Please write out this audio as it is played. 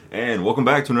And welcome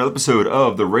back to another episode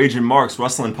of the Ragin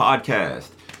Wrestling Podcast.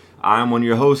 I'm one of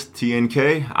your hosts,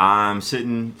 TNK. I'm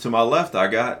sitting to my left. I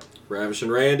got Ravish and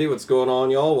Randy. What's going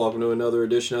on, y'all? Welcome to another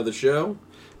edition of the show.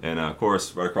 And of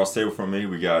course, right across the table from me,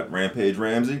 we got Rampage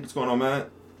Ramsey. What's going on, Matt?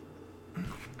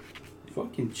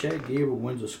 Fucking Chad Gable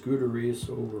wins a scooter race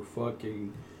over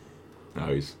fucking...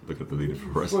 Oh, he's looking at the leader for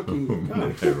wrestling. Fucking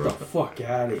God, get the fuck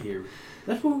out of here.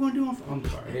 That's what we're going to do on... I'm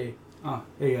sorry.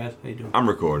 Hey guys, how you doing? I'm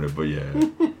recording it, but yeah.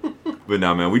 But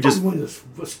no, man, we just... won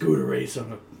a scooter race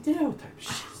on a... Yeah, what type of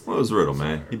shit? Well, it was Riddle,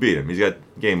 man. He beat him. He's got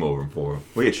game over him for him.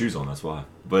 Well, he had shoes on, that's why.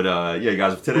 But yeah,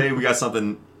 guys, today we got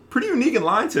something pretty unique in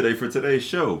line today for today's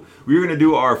show. We're going to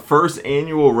do our first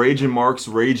annual Ragin Marks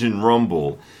Ragin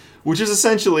Rumble, which is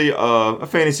essentially a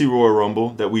fantasy Royal Rumble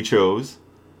that we chose.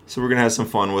 So we're going to have some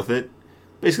fun with it.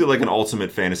 Basically like an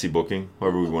ultimate fantasy booking,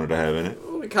 whoever we wanted to have in it.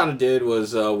 What we kind of did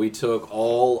was we took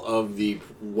all of the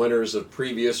winners of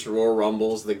previous Royal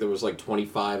Rumbles. I think there was like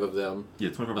 25 of them.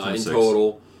 Yeah, 25 in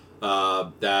total.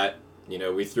 That,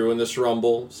 we threw in this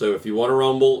Rumble. So if you want a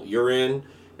Rumble, you're in.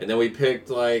 And then we picked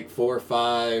like 4 or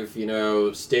 5,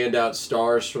 standout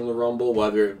stars from the Rumble,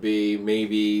 whether it be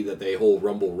maybe that they hold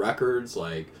Rumble records,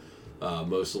 like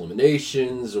most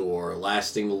eliminations or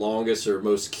lasting the longest or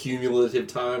most cumulative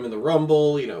time in the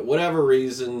Rumble, whatever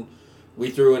reason. We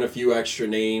threw in a few extra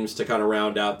names to kind of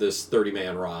round out this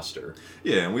 30-man roster.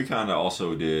 Yeah, and we kind of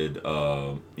also did,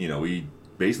 we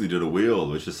basically did a wheel,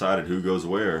 which decided who goes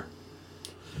where.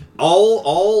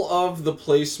 All of the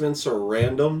placements are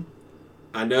random.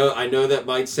 I know that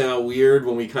might sound weird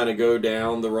when we kind of go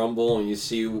down the Rumble and you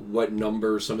see what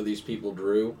number some of these people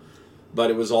drew,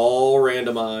 but it was all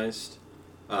randomized.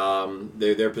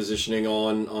 Their positioning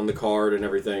on the card and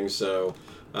everything, so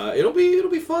it'll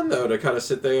be fun though to kind of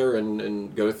sit there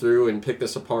and go through and pick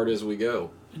this apart as we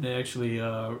go. And actually,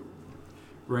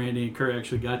 Randy and Kurt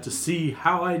actually got to see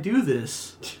how I do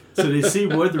this, so they see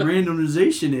what the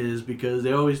randomization is, because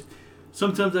they always,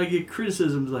 sometimes I get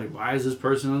criticisms like, why is this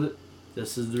person on it?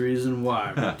 This is the reason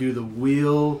why. We do the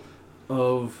wheel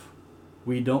of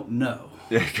we don't know.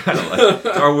 Yeah, kind of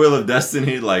like our wheel of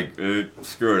destiny. Like,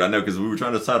 screw it. I know, because we were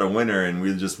trying to decide a winner, and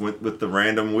we just went with the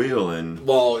random wheel. And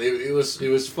well, it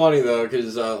was funny though,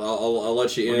 because I'll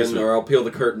let you in, or I'll peel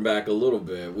the curtain back a little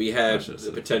bit. We had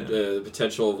the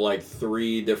potential of like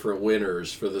 3 different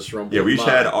winners for this Rumble. Yeah, we each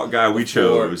had a guy we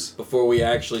chose before we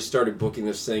actually started booking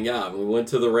this thing out. And we went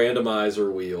to the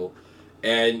randomizer wheel.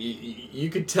 And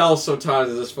you could tell sometimes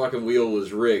that this fucking wheel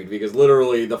was rigged, because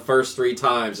literally the first 3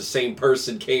 times the same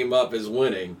person came up as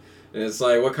winning. And it's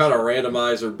like, what kind of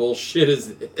randomizer bullshit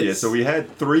is this? Yeah, so we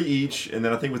had 3 each, and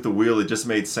then I think with the wheel it just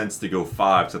made sense to go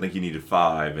 5, because I think you needed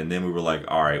 5. And then we were like,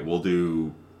 all right, we'll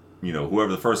do,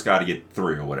 whoever the first guy to get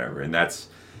 3 or whatever. And that's,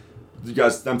 you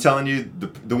guys, I'm telling you,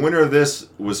 the winner of this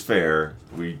was fair.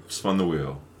 We spun the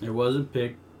wheel. It wasn't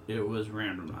picked, it was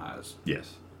randomized.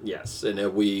 Yes. Yes,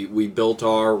 and we built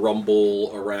our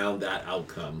Rumble around that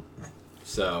outcome.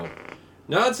 So,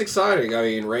 no, it's exciting. I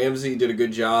mean, Ramsey did a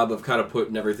good job of kind of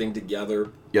putting everything together.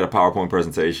 You got a PowerPoint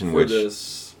presentation, which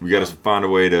we got to find a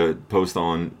way to post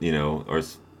on, our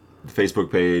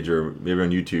Facebook page or maybe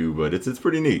on YouTube, but it's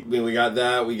pretty neat. I mean, we got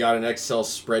that. We got an Excel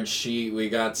spreadsheet. We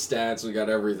got stats. We got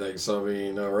everything. So, I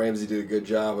mean, Ramsey did a good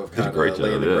job of kind of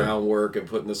laying the groundwork and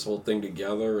putting this whole thing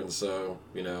together. And so,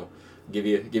 give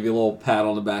you a little pat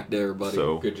on the back there, buddy.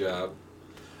 So, good job.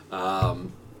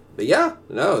 But yeah,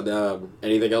 no.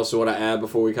 Anything else you want to add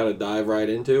before we kind of dive right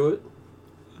into it?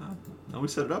 No, we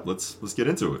set it up. Let's get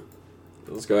into it.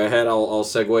 Let's go ahead. I'll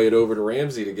segue it over to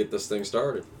Ramsey to get this thing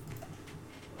started.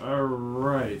 All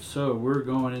right, so we're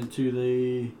going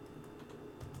into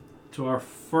our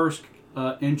first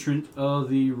entrant of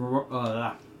the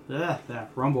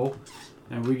Rumble,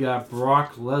 and we got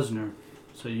Brock Lesnar.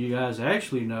 So you guys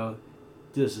actually know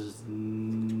this is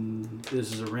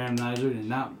a randomizer, and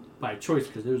not by choice,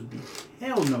 because there's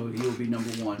hell no he'll be number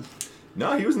 1.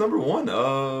 No, he was number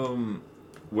 1.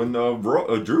 When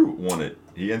Drew won it,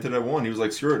 he entered at 1. He was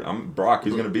like, screw it, I'm Brock.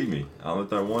 Who's gonna beat me? I'll let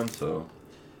that 1. So.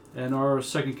 And our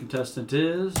second contestant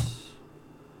is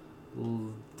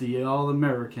the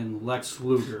All-American Lex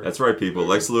Luger. That's right, people.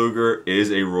 Lex Luger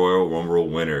is a Royal Rumble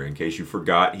winner. In case you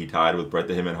forgot, he tied with Bret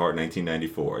the Hitman Hart in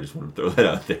 1994. I just want to throw that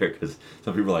out there, because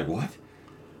some people are like, what?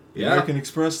 The American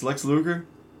Express, Lex Luger?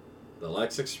 The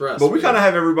Lex Express. But we kind of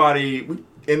have everybody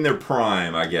in their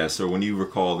prime, I guess, or when you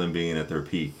recall them being at their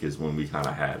peak is when we kind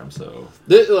of had them. So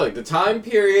look, the time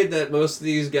period that most of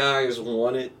these guys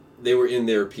won it, they were in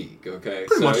their peak, okay?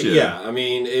 Pretty much, yeah. I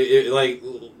mean, like,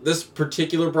 this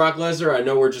particular Brock Lesnar, I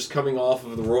know we're just coming off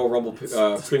of the Royal Rumble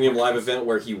Premium Live event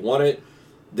where he won it,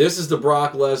 This is the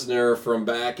Brock Lesnar from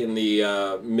back in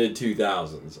the mid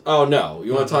 2000s. Oh no,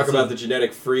 you want to talk about the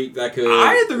genetic freak that could?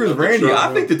 I agree with Randy.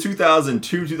 I think the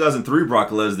 2002, 2003 Brock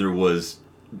Lesnar was.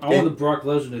 I want the Brock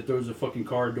Lesnar that throws a fucking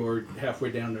car door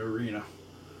halfway down the arena.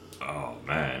 Oh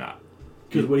man!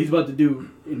 Because what he's about to do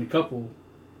in a couple,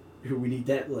 we need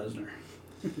that Lesnar.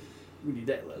 We need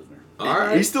that Lesnar. All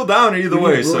right, he's still down either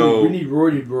way. So we need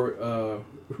steroid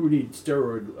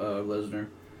Lesnar.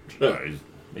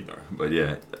 But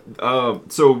yeah,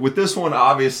 so with this one,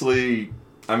 obviously,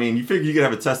 I mean, you figure you could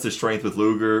have a test of strength with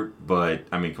Luger, but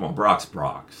I mean, come on, Brock's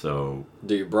Brock, so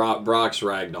dude, Brock's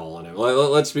ragdolling him.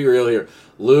 Let's be real here.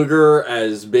 Luger,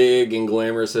 as big and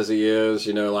glamorous as he is,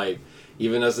 you know, like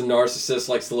even as a narcissist,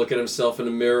 likes to look at himself in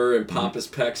the mirror and pop his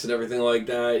pecs and everything like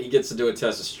that. He gets to do a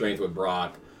test of strength with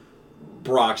Brock.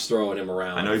 Brock's throwing him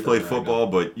around. I know he played football,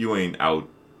 but you ain't out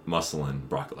muscling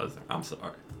Brock Lesnar. I'm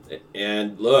sorry.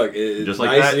 And look, it's just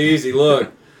like nice that. and easy.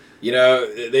 Look, you know,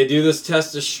 they do this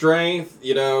test of strength.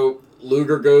 You know,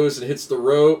 Luger goes and hits the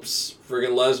ropes.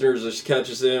 Friggin' Lesnar just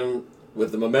catches him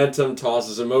with the momentum,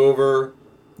 tosses him over.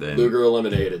 Then Luger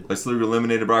eliminated. Lex Luger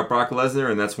eliminated Brock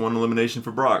Lesnar, and that's one elimination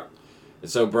for Brock.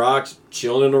 And so Brock's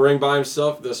chilling in the ring by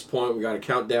himself. At this point, we got a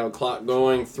countdown clock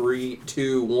going. 3,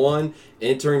 2, 1.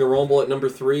 Entering the Rumble at number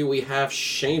 3, we have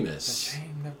Sheamus.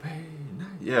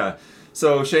 Yeah.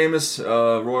 So Sheamus,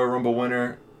 Royal Rumble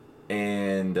winner,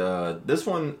 and this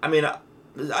one, I mean,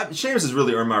 Sheamus has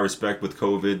really earned my respect with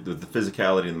COVID, with the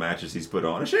physicality and the matches he's put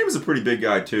on. And Sheamus is a pretty big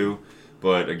guy too,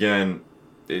 but again,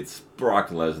 it's Brock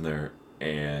Lesnar,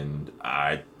 and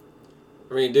I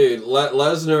mean, dude,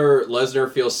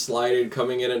 Lesnar feels slighted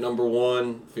coming in at number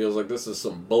 1. Feels like this is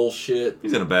some bullshit.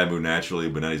 He's in a bad mood naturally,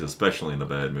 but now he's especially in a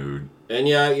bad mood. And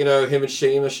yeah, you know, him and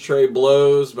Sheamus trade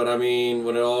blows, but I mean,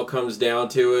 when it all comes down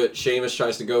to it, Sheamus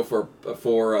tries to go for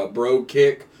a brogue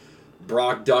kick.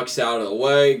 Brock ducks out of the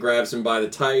way, grabs him by the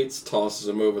tights, tosses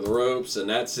him over the ropes, and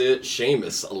that's it.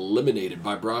 Sheamus eliminated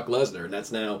by Brock Lesnar, and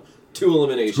that's now 2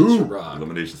 eliminations for Brock.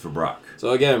 Eliminations for Brock.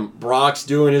 So again, Brock's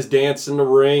doing his dance in the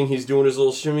ring. He's doing his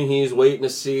little shimmy. He's waiting to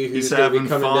see who's going to be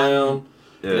coming down.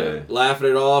 Yeah. Laughing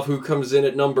it off. Who comes in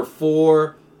at number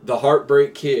 4? The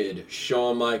Heartbreak Kid,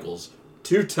 Shawn Michaels.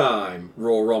 2-time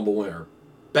Royal Rumble winner.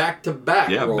 Back-to-back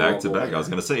Yeah, Royal back-to-back. Rumble winner. I was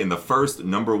going to say, in the first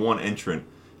number 1 entrant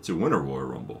to win a Royal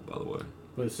Rumble, by the way.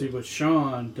 But see, but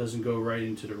Shawn doesn't go right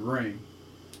into the ring.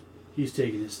 He's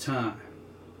taking his time.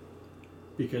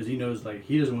 Because he knows, like,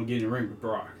 he doesn't want to get in the ring with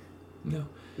Brock. No.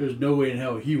 There's no way in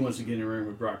hell he wants to get in the ring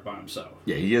with Brock by himself.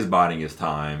 Yeah, he is biding his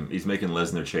time. He's making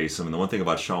Lesnar chase him. And the one thing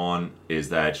about Shawn is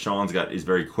that he's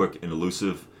very quick and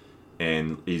elusive,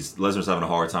 and Lesnar's having a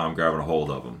hard time grabbing a hold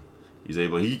of him.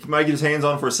 He might get his hands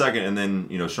on him for a second, and then,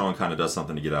 you know, Shawn kind of does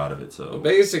something to get out of it. So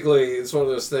basically, it's one of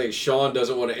those things. Shawn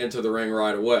doesn't want to enter the ring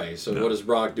right away. So what does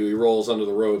Brock do? He rolls under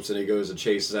the ropes and he goes and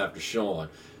chases after Shawn.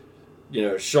 You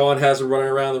know, Shawn has him running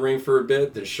around the ring for a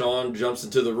bit. Then Shawn jumps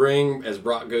into the ring. As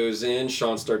Brock goes in,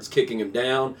 Shawn starts kicking him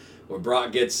down. When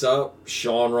Brock gets up,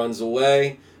 Shawn runs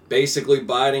away, basically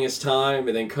biding his time.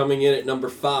 And then coming in at number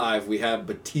 5, we have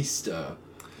Batista,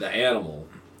 the Animal.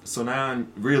 So now,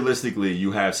 realistically,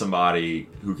 you have somebody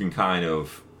who can kind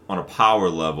of, on a power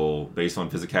level, based on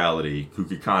physicality, who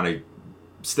could kind of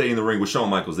stay in the ring with Shawn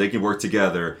Michaels. They can work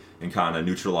together and kind of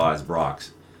neutralize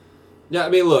Brock's. Yeah, I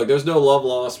mean, look, there's no love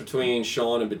lost between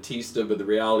Shawn and Batista, but the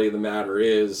reality of the matter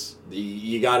is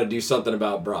you got to do something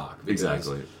about Brock. Because,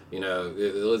 exactly. You know,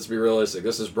 let's be realistic.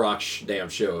 This is Brock's damn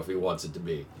show if he wants it to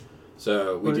be.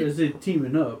 So as they're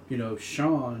teaming up, you know,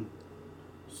 Shawn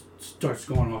starts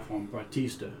going off on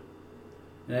Batista.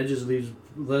 And that just leaves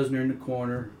Lesnar in the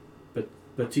corner. But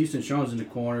Batista and Shawn's in the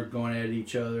corner going at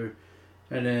each other.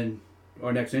 And then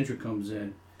our next entrant comes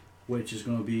in, which is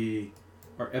going to be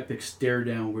our epic stare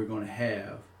down we're going to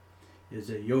have. Is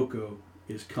that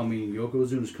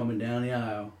Yokozuna's coming down the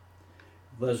aisle.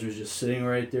 Lesnar's just sitting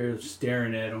right there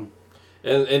staring at him.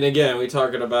 And again, we're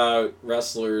talking about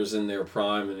wrestlers in their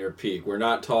prime and their peak. We're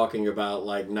not talking about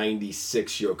like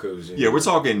 96 Yokozuna. Yeah, we're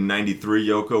talking 93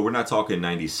 Yoko. We're not talking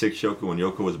 96 Yoko when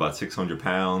Yoko was about 600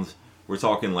 pounds. We're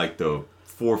talking like the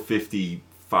 450,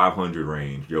 500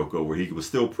 range Yoko, where he was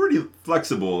still pretty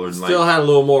flexible. And still had a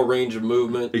little more range of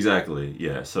movement. Exactly,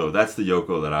 yeah. So that's the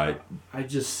Yoko that I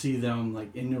just see them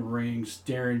like in the ring,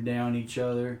 staring down each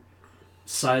other,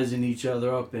 sizing each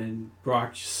other up, and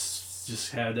Brock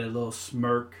just had that little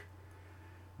smirk,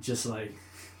 just like,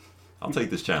 I'll take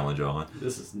this challenge on.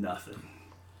 This is nothing.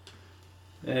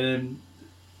 And then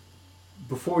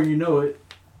before you know it,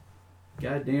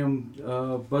 goddamn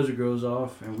buzzer goes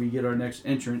off, and we get our next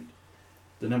entrant,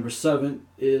 The number 7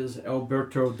 is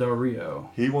Alberto Del Rio.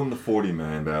 He won the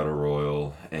 40-man battle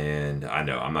royal, and I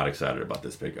know I'm not excited about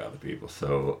this pick out of the people.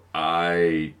 So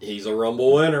He's a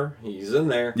Rumble winner. He's in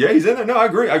there. Yeah, he's in there. No, I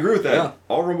agree. I agree with that. Yeah.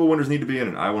 All Rumble winners need to be in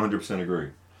it. I 100% agree.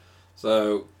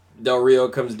 So Del Rio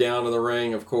comes down to the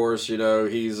ring. Of course, you know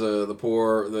he's the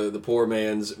poor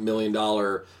man's $1 million.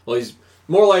 Well, he's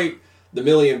more like the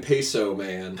million peso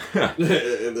man at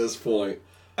this point.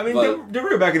 I mean, Del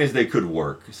Rio back in his day could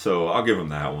work, so I'll give him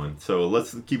that one. So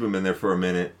let's keep him in there for a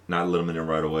minute, not let him in there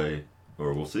right away,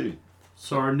 or we'll see.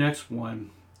 So our next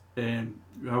one, and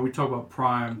we talk about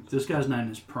prime. This guy's not in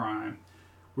his prime.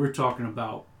 We're talking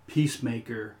about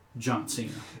Peacemaker John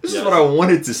Cena. This is what I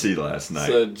wanted to see last night.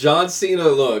 So John Cena,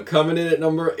 look, coming in at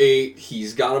number 8.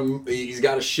 He's got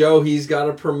a show he's got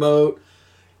to promote.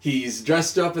 He's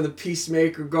dressed up in the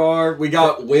Peacemaker garb. We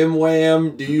got Wham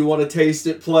Wham, Do You Want to Taste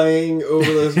It playing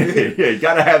over this video. Yeah, you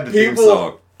gotta have the theme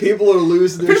song. People are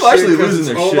losing their shit. People actually losing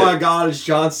their shit. Oh my God, it's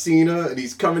John Cena, and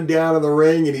he's coming down in the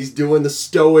ring, and he's doing the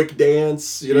stoic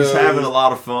dance. He's having a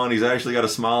lot of fun. He's actually got a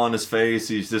smile on his face.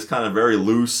 He's just kind of very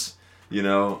loose, you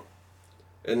know.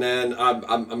 And then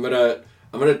I'm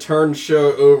gonna turn the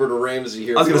show over to Ramsey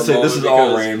here. I was gonna say this is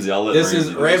all Ramsey. I'll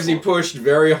let Ramsey pushed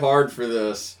very hard for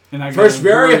this. And I pushed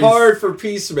very hard for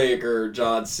Peacemaker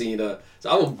John Cena. So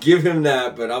I will give him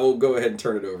that, but I will go ahead and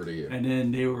turn it over to you. And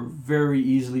then they were very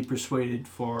easily persuaded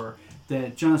for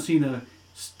that John Cena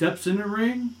steps in the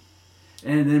ring,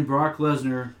 and then Brock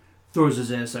Lesnar throws his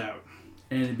ass out,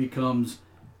 and it becomes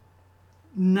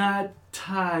not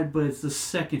tied, but it's the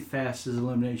second fastest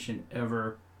elimination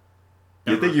ever.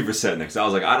 Yeah, thank you for setting it. 'Cause I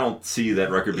was like, I don't see that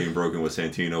record being broken with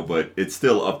Santino, but it's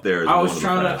still up there as I one was of the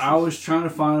trying fastest. I was trying to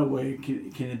find a way.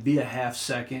 Can it be a half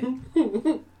second?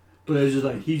 But it was just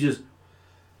like he just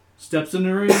steps in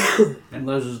the ring, and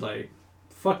Lesnar's like,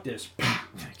 "Fuck this."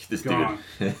 Get this Gone.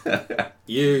 dude.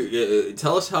 You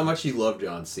tell us how much you love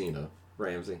John Cena,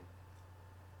 Ramsey.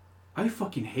 I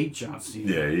fucking hate John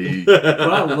Cena. Yeah, But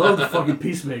I love the fucking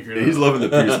Peacemaker. Though. he's loving the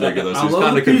Peacemaker though. So I he's love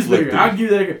kind the of Peacemaker. conflicted. I'll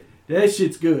give you that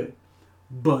shit's good.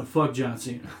 But fuck John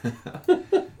Cena.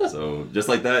 So just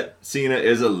like that, Cena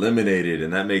is eliminated,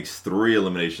 and that makes 3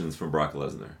 eliminations from Brock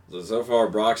Lesnar. So far,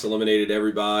 Brock's eliminated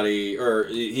everybody, or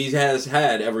he has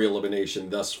had every elimination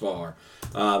thus far.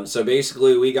 So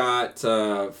basically, we got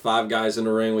 5 guys in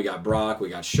the ring. We got Brock, we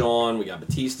got Shawn, we got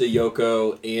Batista,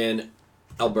 Yoko, and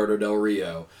Alberto Del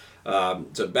Rio.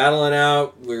 So battling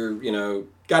out, we're,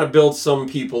 got to build some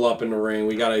people up in the ring.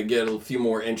 We got to get a few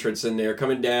more entrants in there.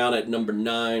 Coming down at number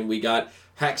 9, we got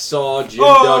Hacksaw Jim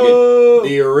Duggan,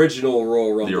 the original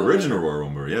Royal Rumble. The original Royal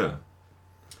Rumble, yeah.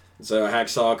 So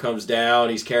Hacksaw comes down.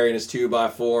 He's carrying his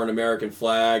 2x4 and American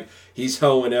flag. He's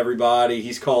hoeing everybody.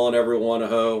 He's calling everyone a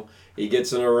hoe. He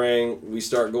gets in the ring. We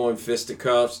start going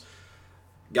fisticuffs.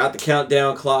 Got the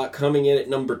countdown clock coming in at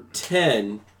number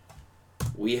 10.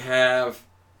 We have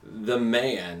the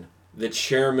man, the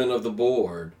chairman of the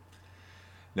board.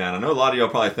 Now, I know a lot of y'all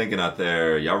probably thinking out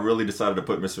there, y'all really decided to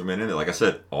put Mr. McMahon in it. Like I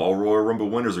said, all Royal Rumble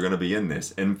winners are going to be in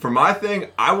this. And for my thing,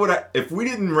 if we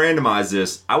didn't randomize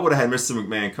this, I would have had Mr.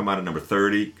 McMahon come out at number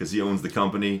 30 because he owns the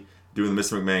company doing the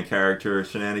Mr. McMahon character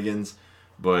shenanigans.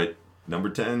 But number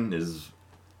 10 is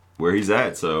where he's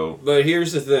at, so... But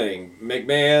here's the thing.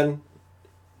 McMahon,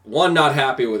 not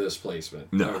happy with his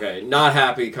placement. No. Okay, not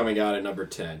happy coming out at number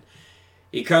 10.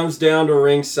 He comes down to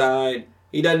ringside.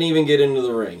 He doesn't even get into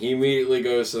the ring. He immediately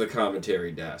goes to the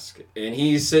commentary desk. And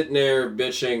he's sitting there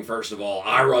bitching, first of all,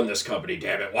 I run this company,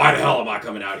 damn it. Why the hell am I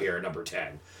coming out here at number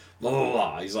 10? Blah, blah,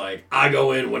 blah. He's like, I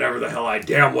go in whenever the hell I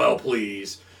damn well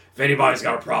please. If anybody's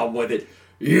got a problem with it,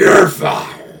 you're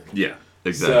fired. Yeah,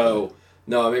 exactly. So,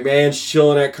 no, McMahon's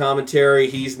chilling at commentary.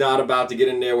 He's not about to get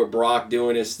in there with Brock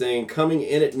doing his thing. Coming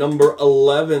in at number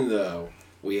 11, though,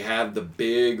 we have the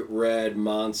big red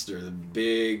monster, the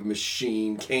big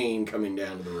machine, Kane, coming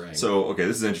down to the ring. So, okay,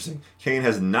 this is interesting. Kane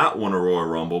has not won a Royal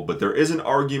Rumble, but there is an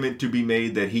argument to be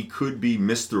made that he could be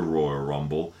Mr. Royal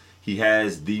Rumble. He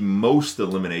has the most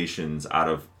eliminations out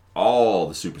of all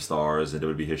the superstars in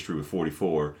WWE history with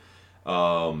 44.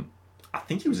 I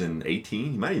think he was in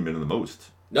 18. He might have even been in the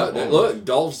most. No, look,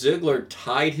 Dolph Ziggler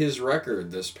tied his record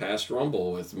this past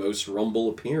Rumble with most Rumble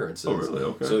appearances. Oh, really?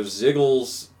 Okay. So if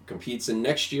Ziggles competes in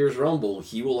next year's Rumble,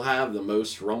 he will have the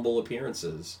most Rumble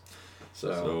appearances.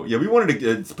 So yeah, we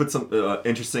wanted to put some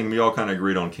interesting. We all kind of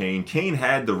agreed on Kane. Kane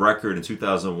had the record in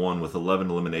 2001 with 11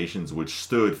 eliminations, which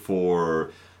stood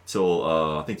for till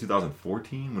I think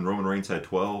 2014 when Roman Reigns had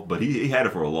 12. But he had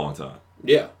it for a long time.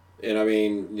 Yeah. And I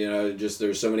mean, just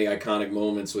there's so many iconic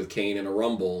moments with Kane in a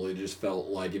Rumble. It just felt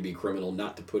like it'd be criminal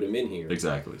not to put him in here.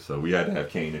 Exactly. So we had to have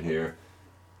Kane in here.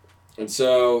 And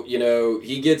so,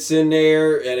 he gets in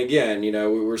there, and again,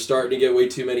 we're starting to get way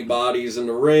too many bodies in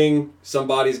the ring.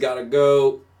 Somebody's got to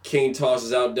go. Kane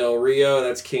tosses out Del Rio.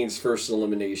 That's Kane's first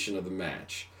elimination of the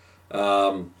match.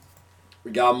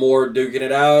 We got more duking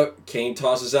it out. Kane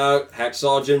tosses out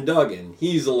Hacksaw Jim Duggan.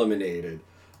 He's eliminated.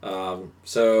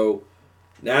 So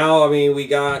now, we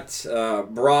got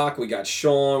Brock, we got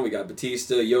Shawn, we got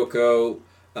Batista, Yoko,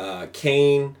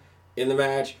 Kane in the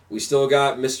match. We still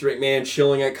got Mr. McMahon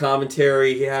chilling at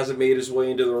commentary. He hasn't made his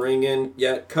way into the ring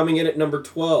yet. Coming in at number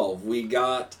 12, we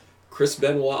got Chris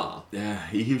Benoit. Yeah,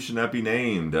 he should not be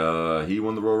named. He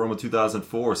won the Royal Rumble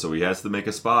 2004, so he has to make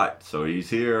a spot. So he's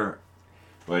here,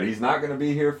 but he's not going to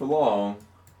be here for long.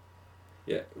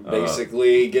 Yeah,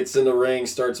 basically gets in the ring,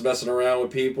 starts messing around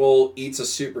with people, eats a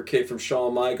super kick from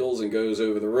Shawn Michaels, and goes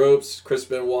over the ropes. Chris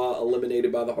Benoit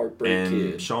eliminated by the Heartbreak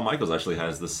Kid. And Shawn Michaels actually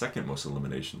has the second most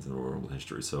eliminations in Royal Rumble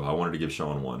history, so I wanted to give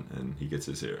Shawn one, and he gets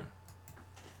his here.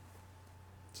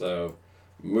 So,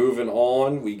 moving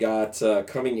on, we got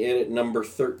coming in at number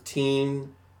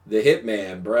 13, the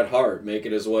Hitman, Bret Hart,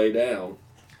 making his way down.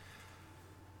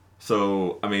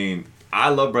 So, I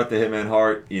love Bret the Hitman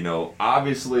Hart.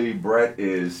 Obviously Bret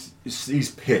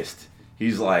he's pissed.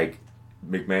 He's like,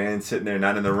 McMahon sitting there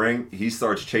not in the ring. He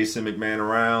starts chasing McMahon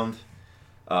around.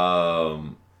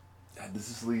 Does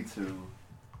this lead to,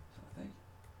 I think,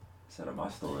 set up my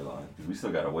storyline? Because we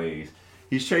still got a ways.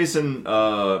 He's chasing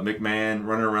McMahon,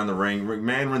 running around the ring.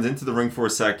 McMahon runs into the ring for a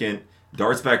second,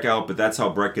 darts back out, but that's how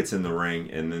Bret gets in the ring.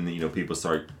 And then, people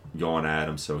start going at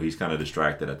him. So he's kind of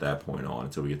distracted at that point on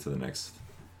until we get to the next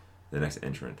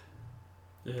entrant.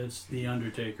 It's The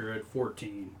Undertaker at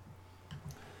 14.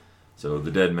 So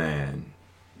the Dead Man,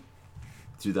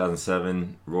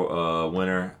 2007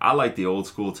 winner. I like the old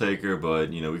school Taker, but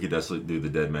we could definitely do the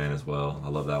Dead Man as well. I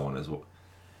love that one as well.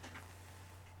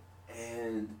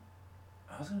 And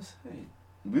I was gonna say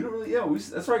we don't really. Yeah,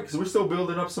 that's right, because we're still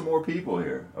building up some more people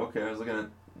here. Okay, I was looking at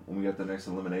when we got the next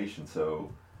elimination.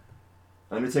 So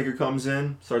Undertaker comes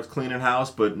in, starts cleaning house,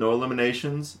 but no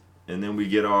eliminations. And then we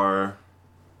get our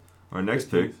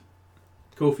next pick.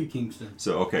 Kofi Kingston.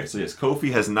 So yes,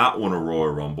 Kofi has not won a Royal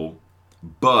Rumble,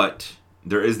 but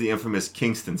there is the infamous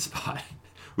Kingston spot.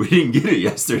 We didn't get it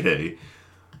yesterday,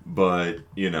 but,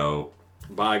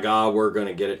 by God, we're going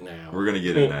to get it now. We're going to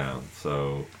get it now.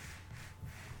 So,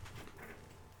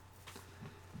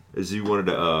 as you wanted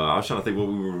to, I was trying to think what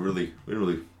we didn't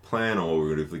really plan on what we were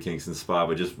going to do for the Kingston spot,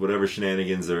 but just whatever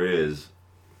shenanigans there is,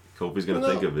 Kofi's going to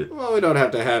think of it. Well, we don't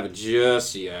have to have it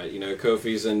just yet.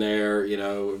 Kofi's in there.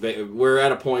 We're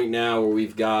at a point now where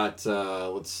we've got,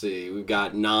 we've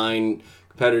got 9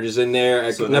 competitors in there.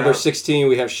 At number 16,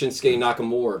 we have Shinsuke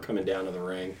Nakamura coming down to the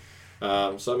ring.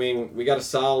 We got a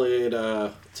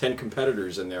solid 10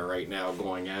 competitors in there right now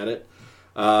going at it.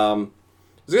 I was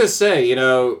going to say,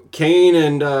 Kane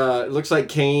and, it looks like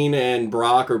Kane and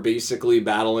Brock are basically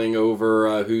battling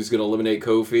over who's going to eliminate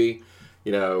Kofi.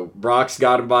 Brock's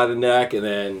got him by the neck, and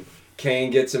then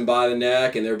Kane gets him by the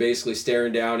neck, and they're basically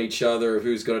staring down each other of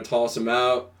who's going to toss him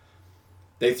out.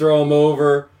 They throw him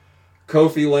over.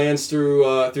 Kofi lands through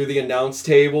the announce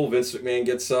table. Vince McMahon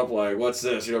gets up like, what's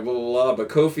this? Blah, blah, blah. But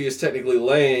Kofi is technically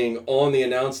laying on the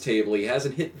announce table. He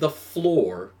hasn't hit the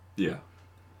floor. Yeah.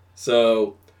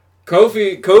 So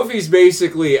Kofi's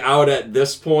basically out at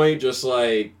this point, just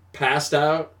like passed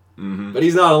out. Mm-hmm. But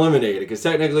he's not eliminated because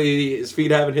technically his feet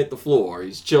haven't hit the floor.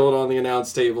 He's chilling on the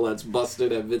announce table that's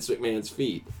busted at Vince McMahon's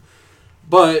feet.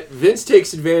 But Vince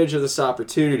takes advantage of this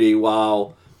opportunity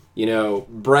while,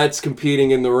 Bret's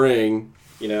competing in the ring.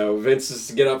 Vince is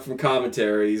to get up from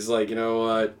commentary. He's like, you know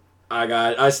what?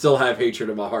 I still have hatred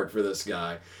in my heart for this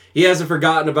guy. He hasn't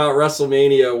forgotten about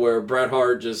WrestleMania where Bret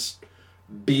Hart just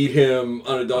beat him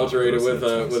unadulterated with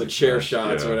a chair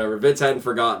shot or whatever. Vince hadn't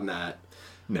forgotten that.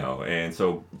 No, and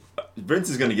so Vince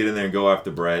is going to get in there and go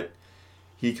after Bret.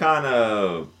 He kind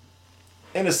of,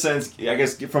 in a sense, I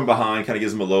guess from behind, kind of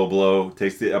gives him a low blow,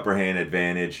 takes the upper hand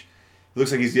advantage. It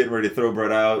looks like he's getting ready to throw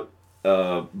Bret out.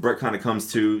 Bret kind of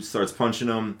comes to, starts punching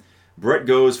him. Bret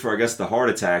goes for, I guess, the heart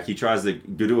attack. He tries to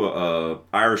do a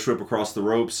Irish whip across the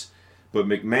ropes, but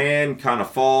McMahon kind of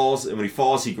falls, and when he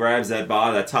falls, he grabs that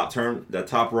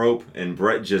top rope, and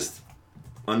Bret just,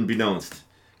 unbeknownst,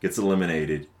 gets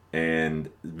eliminated. And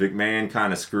McMahon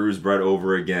kind of screws Bret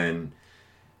over again,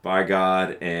 by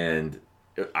God, and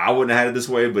I wouldn't have had it this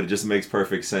way, but it just makes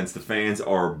perfect sense. The fans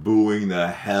are booing the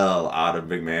hell out of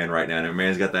McMahon right now. And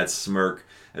McMahon's got that smirk,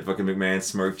 that fucking McMahon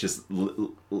smirk, just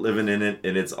living in it,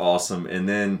 and it's awesome. And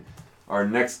then our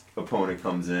next opponent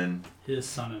comes in. His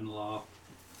son-in-law.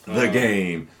 The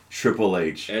Game, Triple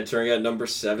H. Entering at number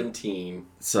 17.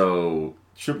 So,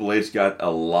 Triple H got a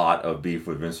lot of beef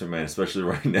with Vince McMahon, especially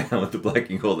right now with the Black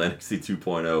and Gold NXT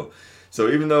 2.0. So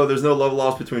even though there's no love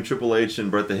lost between Triple H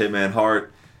and Bret the Hitman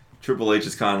Hart, Triple H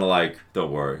is kind of like,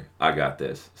 don't worry, I got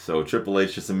this. So Triple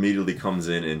H just immediately comes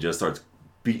in and just starts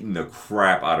beating the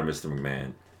crap out of Mr.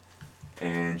 McMahon.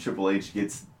 And Triple H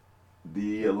gets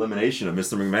the elimination of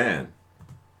Mr. McMahon.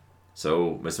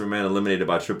 So Mr. McMahon eliminated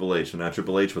by Triple H, so now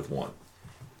Triple H with one.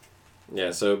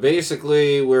 Yeah, so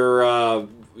basically we're,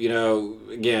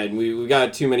 again, we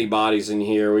got too many bodies in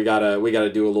here. We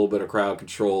gotta do a little bit of crowd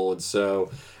control. And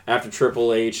so after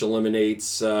Triple H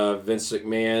eliminates Vince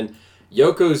McMahon,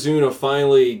 Yokozuna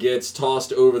finally gets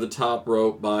tossed over the top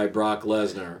rope by Brock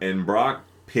Lesnar. And Brock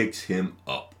picks him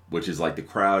up, which is like the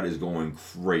crowd is going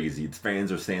crazy. The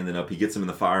fans are standing up. He gets him in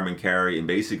the fireman carry and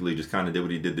basically just kind of did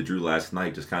what he did to Drew last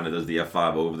night. Just kind of does the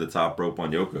F5 over the top rope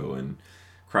on Yoko, and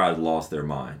crowd lost their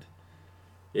mind.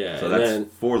 Yeah, so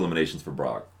that's 4 eliminations for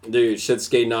Brock. Dude,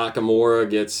 Shinsuke Nakamura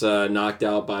gets knocked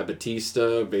out by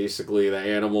Batista. Basically, the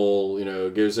animal,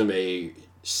 gives him a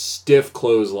stiff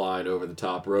clothesline over the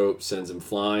top rope, sends him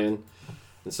flying.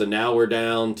 And so now we're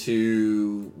down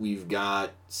to, we've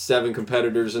got 7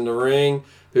 competitors in the ring.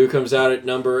 Who comes out at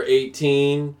number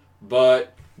 18?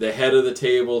 But the head of the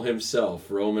table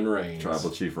himself, Roman Reigns.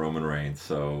 Tribal Chief Roman Reigns.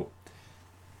 So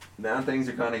now things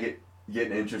are kind of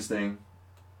getting interesting.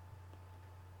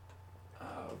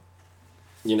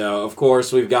 Of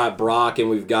course, we've got Brock and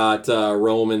we've got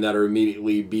Roman that are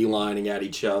immediately beelining at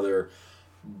each other,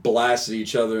 blasting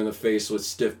each other in the face with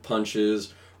stiff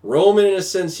punches. Roman, in a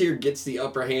sense, here gets the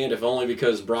upper hand, if only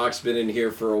because Brock's been in here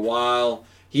for a while.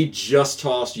 He just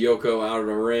tossed Yoko out of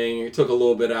the ring. It took a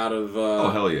little bit out of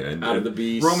hell yeah. out of the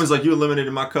beast. Roman's like, you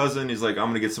eliminated my cousin. He's like, I'm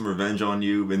going to get some revenge on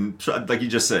you. And like you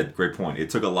just said, great point.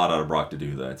 It took a lot out of Brock to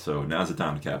do that. So now's the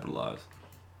time to capitalize.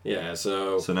 Yeah,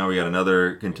 so now we got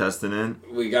another contestant in.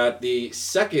 We got the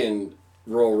second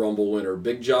Royal Rumble winner,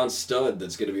 Big John Studd,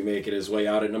 that's going to be making his way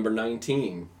out at number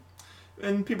 19.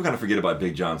 And people kind of forget about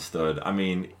Big John Studd. I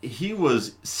mean, he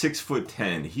was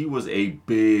 6'10". He was a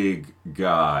big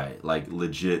guy, like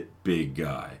legit big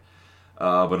guy.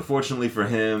 But unfortunately for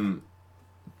him,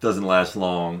 doesn't last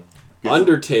long.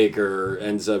 Undertaker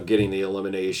ends up getting the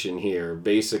elimination here.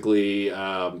 Basically,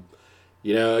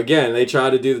 again, they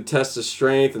try to do the test of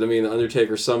strength, and the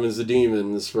Undertaker summons the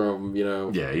demons from,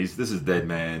 Yeah, this is dead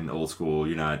man, old school.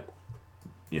 You're not,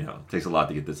 it takes a lot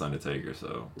to get this Undertaker,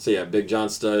 so. So yeah, Big John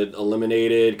Studd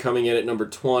eliminated. Coming in at number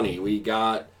 20, we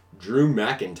got Drew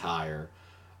McIntyre.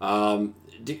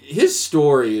 His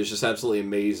story is just absolutely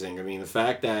amazing. The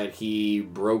fact that he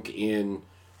broke in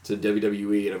to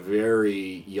WWE at a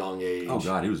very young age. Oh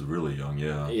God, he was really young,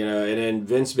 yeah. And then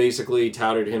Vince basically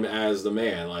touted him as the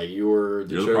man. Like, you were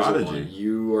the chosen prodigy. one.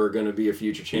 You are going to be a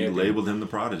future champion. He labeled him the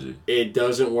prodigy. It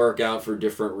doesn't work out for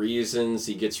different reasons.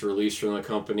 He gets released from the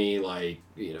company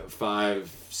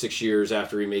 5-6 years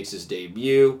after he makes his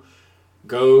debut.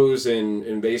 Goes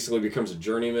and basically becomes a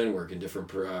journeyman, working different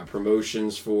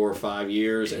promotions for 5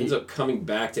 years. Ends up coming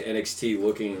back to NXT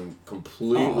looking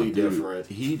completely different.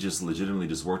 He just legitimately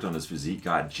just worked on his physique,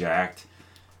 got jacked,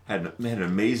 had an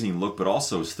amazing look, but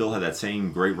also still had that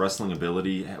same great wrestling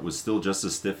ability. Was still just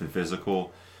as stiff and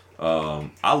physical.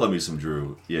 I love me some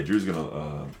Drew. Yeah, Drew's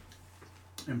gonna.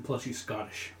 And plus, he's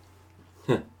Scottish.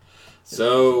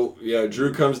 So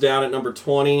Drew comes down at number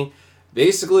 20.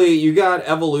 Basically, you got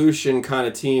Evolution kind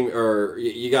of team, or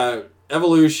you got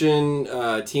Evolution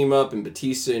team up and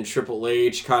Batista and Triple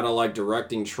H kind of like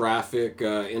directing traffic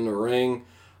in the ring.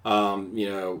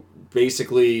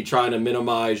 Basically trying to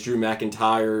minimize Drew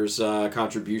McIntyre's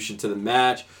contribution to the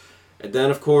match. And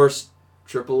then, of course,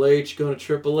 Triple H going to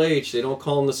Triple H. They don't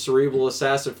call him the cerebral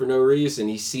assassin for no reason.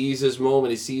 He sees his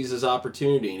moment, he sees his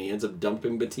opportunity, and he ends up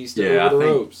dumping Batista over the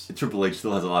ropes. Triple H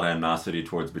still has a lot of animosity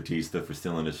towards Batista for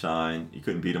stealing his shine. He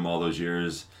couldn't beat him all those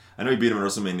years. I know he beat him at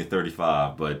WrestleMania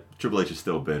 35, but Triple H is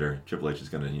still bitter. Triple H is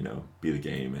going to, be the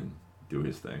game and do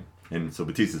his thing. And so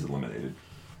Batista's eliminated.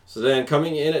 So then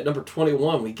coming in at number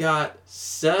 21, we got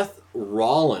Seth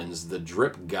Rollins, the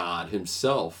drip god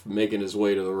himself, making his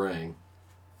way to the ring.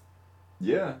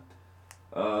 Yeah.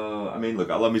 Look,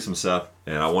 I love me some Seth,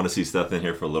 and I want to see Seth in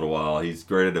here for a little while. He's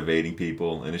great at evading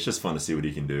people, and it's just fun to see what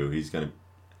he can do. He's going to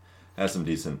have some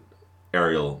decent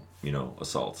aerial,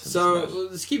 assaults. So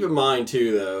let's keep in mind,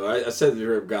 too, though, I said the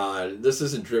drip god. This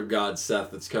isn't drip god Seth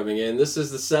that's coming in. This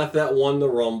is the Seth that won the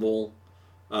Rumble.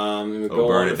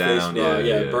 Burn it down.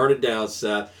 Yeah, burn it down,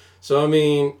 Seth. So,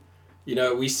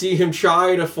 we see him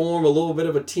try to form a little bit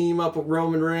of a team up with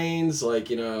Roman Reigns.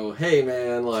 Hey,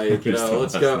 man,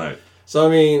 let's go. Night. So, I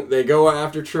mean, they go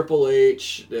after Triple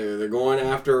H. They're going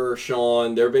after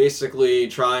Shawn. They're basically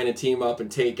trying to team up and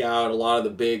take out a lot of the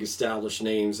big established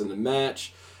names in the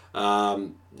match.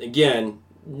 Again,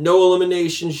 no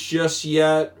eliminations just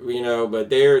yet, but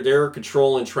they're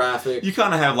controlling traffic. You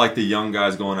kind of have like the young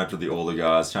guys going after the older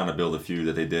guys, trying to build a feud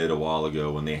that they did a while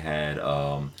ago when they had,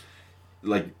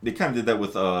 they kind of did that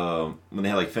with when they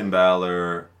had like Finn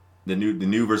Balor, the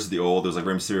new versus the old. There was like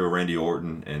Rey Mysterio, Randy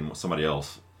Orton, and somebody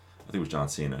else. I think it was John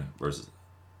Cena versus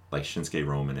like Shinsuke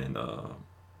Roman and I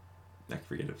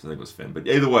forget it. I think it was Finn. But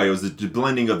either way, it was the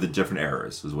blending of the different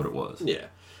eras is what it was. Yeah.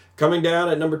 Coming down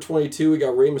at number 22, we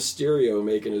got Rey Mysterio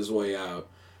making his way out.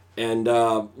 And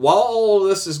while all of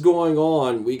this is going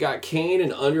on, we got Kane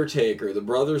and Undertaker, the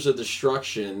Brothers of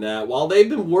Destruction, that while they've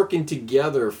been working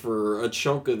together for a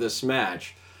chunk of this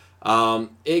match,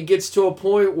 it gets to a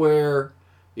point where,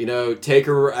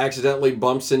 Taker accidentally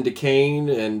bumps into Kane,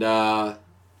 and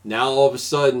now all of a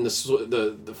sudden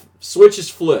the switch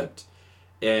is flipped,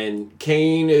 and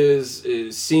Kane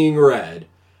is seeing red.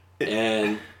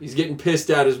 And he's getting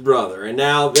pissed at his brother. And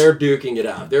now they're duking it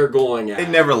out. They're going at it.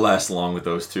 It never lasts long with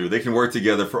those two. They can work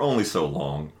together for only so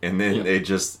long. And then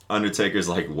Undertaker's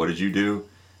like, what did you do?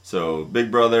 So,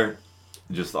 Big Brother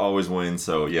just always wins.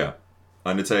 So, yeah.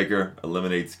 Undertaker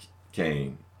eliminates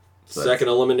Kane. So second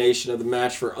elimination of the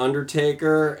match for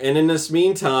Undertaker. And in this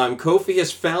meantime, Kofi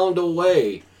has found a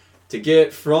way to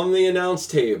get from the announce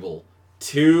table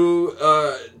to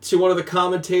one of the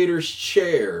commentators'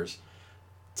 chairs.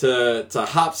 To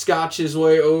hopscotch his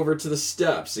way over to the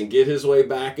steps and get his way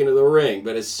back into the ring.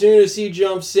 But as soon as he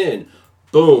jumps in,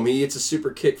 boom, he hits a super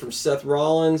kick from Seth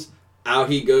Rollins. Out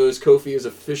he goes. Kofi is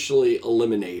officially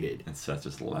eliminated. And Seth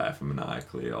just laughing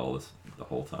maniacally the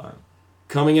whole time.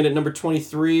 Coming in at number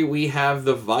 23, we have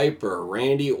the Viper,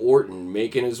 Randy Orton,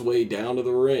 making his way down to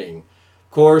the ring. Of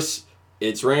course,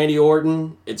 it's Randy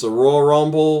Orton. It's a Royal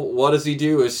Rumble. What does he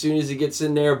do? As soon as he gets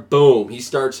in there, boom, he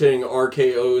starts hitting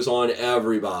RKOs on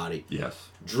everybody. Yes.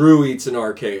 Drew eats an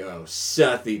RKO.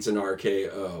 Seth eats an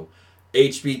RKO.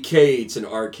 HBK eats an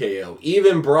RKO.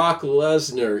 Even Brock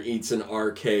Lesnar eats an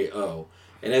RKO.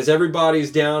 And as everybody's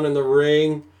down in the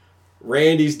ring,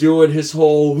 Randy's doing his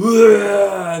whole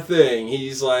thing.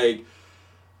 He's like,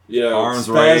 arms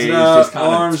raised, just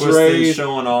kind of twisting,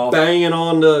 showing off, banging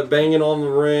on the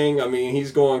ring. I mean,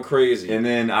 he's going crazy. And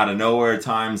then out of nowhere,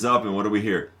 time's up, and what do we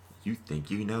hear? You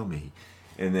think you know me?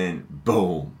 And then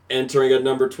boom. Entering at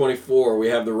number 24, we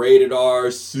have the rated R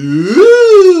superstar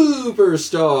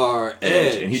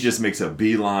Edge, and he just makes a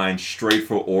beeline straight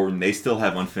for Orton. They still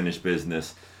have unfinished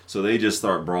business, so they just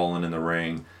start brawling in the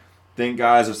ring. Think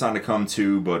guys are starting to come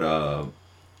to, but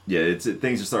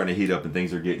things are starting to heat up and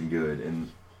things are getting good. And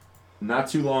not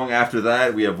too long after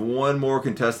that, we have one more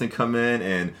contestant come in,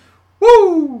 and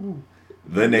woo!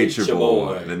 The Nature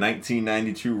Boy. The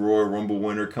 1992 Royal Rumble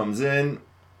winner comes in.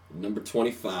 Number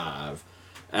 25.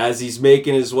 As he's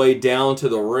making his way down to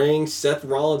the ring, Seth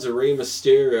Rollins and Rey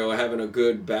Mysterio having a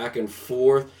good back and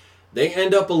forth. They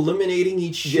end up eliminating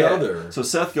each other. So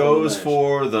Seth goes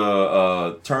for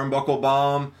the turnbuckle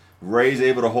bomb. Rey's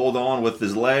able to hold on with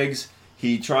his legs.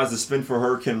 He tries to spin for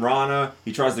Hurricane Rana.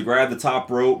 He tries to grab the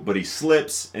top rope, but he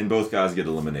slips, and both guys get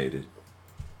eliminated.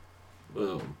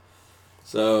 Boom.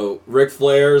 So Ric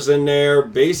Flair's in there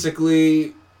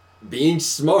basically being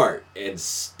smart and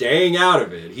staying out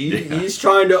of it. He's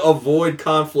trying to avoid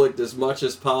conflict as much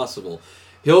as possible.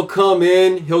 He'll come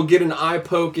in, he'll get an eye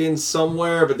poke in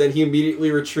somewhere, but then he immediately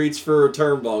retreats for a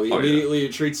turnbuckle. He immediately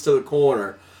retreats to the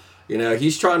corner.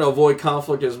 He's trying to avoid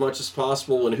conflict as much as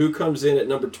possible. And who comes in at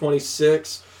number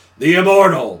 26? The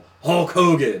Immortal Hulk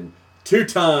Hogan,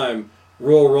 two-time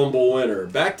Royal Rumble winner.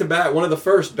 Back-to-back, one of the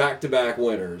first back-to-back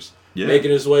winners. Yeah.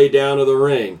 Making his way down to the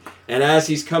ring. And as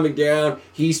he's coming down,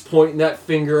 he's pointing that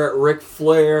finger at Ric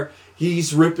Flair.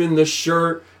 He's ripping the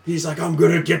shirt. He's like, I'm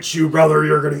going to get you, brother.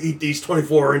 You're going to eat these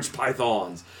 24-inch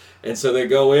pythons. And so they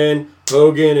go in.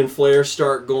 Hogan and Flair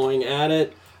start going at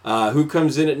it. Who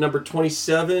comes in at number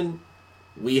 27?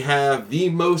 We have the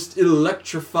most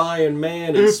electrifying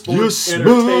man in sports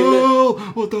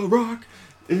entertainment. What The Rock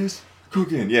is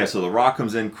cooking. Yeah, so The Rock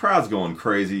comes in. Crowd's going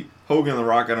crazy. Hogan and The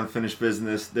Rock got unfinished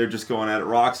business. They're just going at it.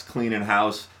 Rock's cleaning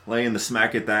house, laying the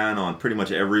smack it down on pretty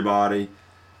much everybody.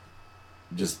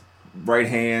 Just right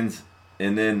hands.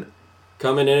 And then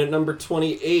coming in at number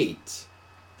 28,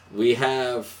 we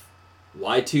have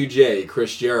Y2J,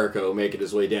 Chris Jericho, making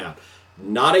his way down.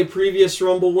 Not a previous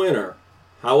Rumble winner.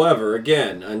 However,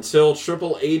 again, until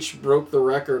Triple H broke the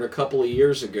record a couple of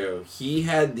years ago, he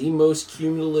had the most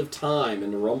cumulative time in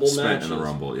the Rumble matches. Spent in the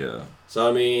Rumble, yeah. So,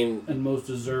 I mean... And most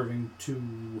deserving to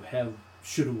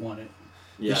should have won it.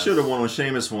 He should have won when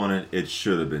Sheamus won it. It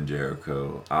should have been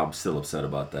Jericho. I'm still upset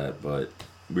about that, but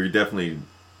we definitely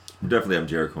have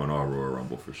Jericho in our Royal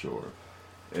Rumble for sure.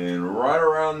 And right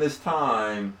around this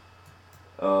time,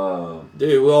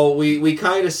 we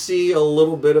kind of see a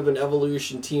little bit of an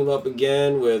evolution team up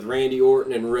again with Randy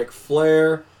Orton and Ric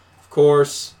Flair. Of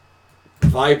course,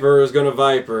 Viper is going to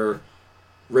Viper.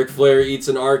 Ric Flair eats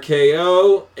an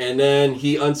RKO, and then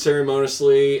he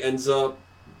unceremoniously ends up,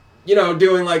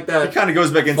 doing like that. It kind of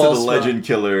goes back into the Legend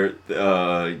Killer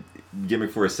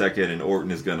gimmick for a second, and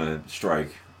Orton is going to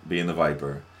strike, being the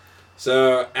Viper.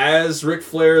 So, as Ric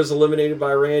Flair is eliminated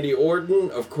by Randy Orton,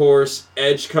 of course,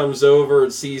 Edge comes over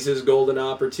and sees his golden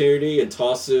opportunity and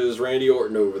tosses Randy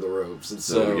Orton over the ropes. And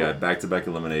so we got back-to-back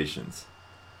eliminations.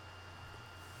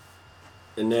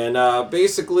 And then,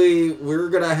 basically, we're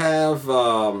going to have...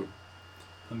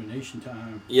 elimination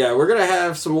time. Yeah, we're going to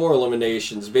have some more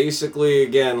eliminations. Basically,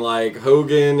 again, like,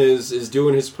 Hogan is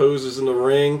doing his poses in the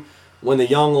ring. When the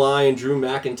young lion, Drew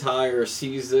McIntyre,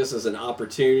 sees this as an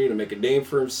opportunity to make a name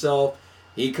for himself,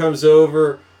 he comes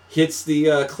over, hits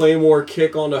the Claymore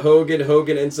kick onto Hogan.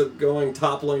 Hogan ends up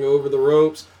toppling over the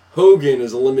ropes. Hogan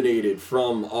is eliminated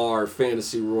from our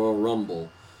Fantasy Royal Rumble.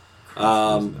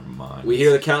 We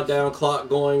hear the countdown clock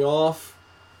going off.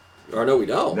 Or no, we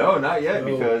don't. No, not yet,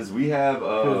 because we have...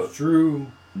 Drew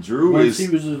once he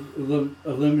was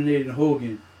eliminating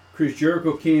Hogan, Chris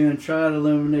Jericho came in and tried to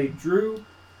eliminate Drew.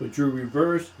 But Drew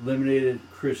reversed, eliminated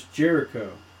Chris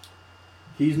Jericho.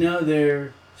 He's now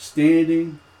there,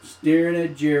 standing, staring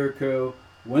at Jericho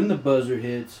when the buzzer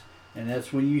hits, and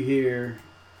that's when you hear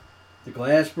the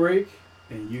glass break,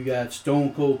 and you got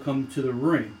Stone Cold come to the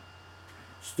ring.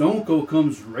 Stone Cold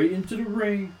comes right into the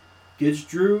ring, gets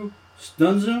Drew,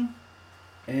 stuns him,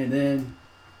 and then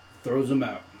throws him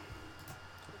out.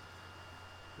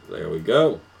 There we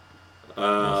go.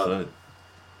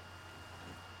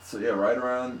 So yeah, right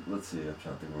around, let's see, I'm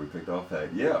trying to think where we picked off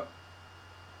at. Yeah.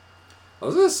 I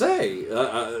was going to say,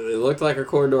 it looked like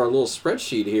according to our little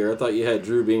spreadsheet here, I thought you had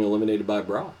Drew being eliminated by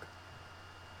Brock.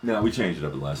 No, we changed it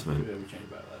up at the last minute. Yeah, we changed it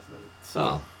by the last minute.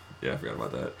 So, yeah, I forgot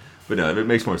about that. But no, it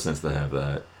makes more sense to have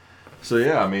that. So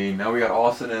yeah, I mean, now we got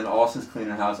Austin in. Austin's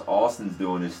cleaning house. Austin's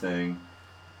doing his thing.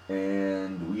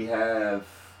 And we have...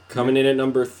 Coming in at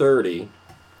number 30.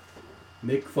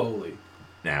 Mick Foley.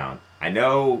 Now... I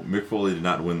know Mick Foley did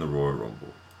not win the Royal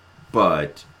Rumble,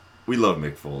 but we love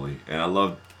Mick Foley, and I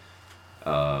love...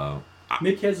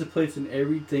 Mick has a place in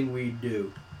everything we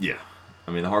do. Yeah.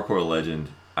 I mean, the Hardcore Legend,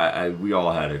 we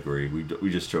all had to agree. We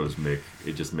just chose Mick.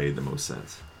 It just made the most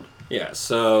sense. Yeah,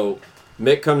 so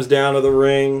Mick comes down to the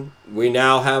ring. We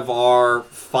now have our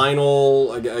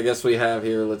final... I guess we have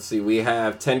here, let's see, we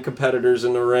have 10 competitors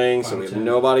in the ring, so we have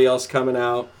nobody else coming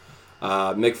out.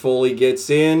 Mick Foley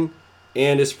gets in...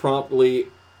 And is promptly,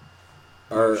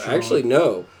 actually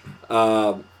no,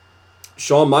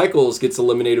 Shawn Michaels gets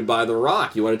eliminated by The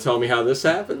Rock. You want to tell me how this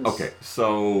happens? Okay,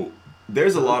 so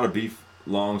there's a lot of beef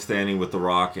long-standing with The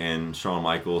Rock and Shawn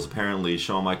Michaels. Apparently,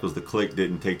 Shawn Michaels, the Clique,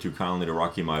 didn't take too kindly to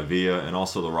Rocky Maivia, and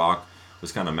also The Rock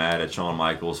was kind of mad at Shawn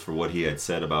Michaels for what he had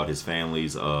said about his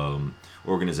family's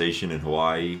organization in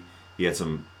Hawaii. He had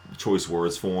some choice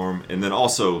words for him, and then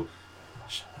also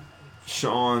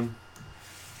Shawn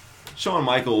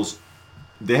Michaels,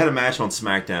 they had a match on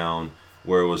SmackDown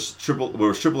where it was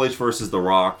Triple H versus The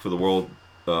Rock for the World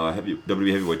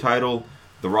WWE Heavyweight title.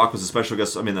 The Rock was a special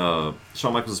guest. Shawn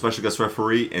Michaels was a special guest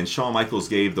referee, and Shawn Michaels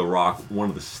gave The Rock one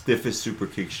of the stiffest super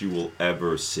kicks you will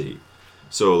ever see.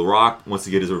 So The Rock wants to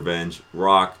get his revenge.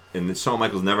 And Shawn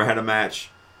Michaels never had a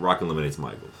match. Rock eliminates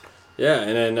Michaels. Yeah,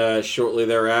 and then shortly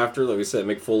thereafter, like we said,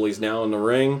 Mick Foley's now in the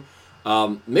ring.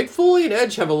 Mick Foley and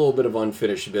Edge have a little bit of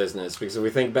unfinished business because if we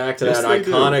think back to that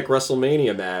iconic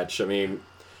WrestleMania match, I mean,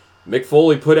 Mick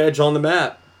Foley put Edge on the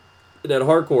map in that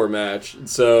hardcore match.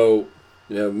 So,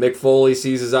 Mick Foley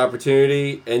sees his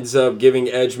opportunity, ends up giving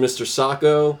Edge Mr.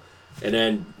 Sacco, and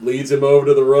then leads him over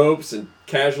to the ropes and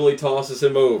casually tosses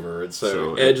him over. And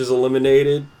so Edge is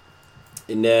eliminated.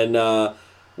 And then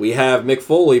we have Mick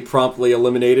Foley promptly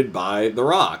eliminated by The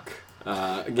Rock.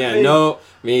 Rock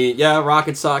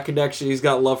and Sock connection. He's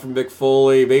got love from Mick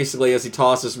Foley. Basically, as he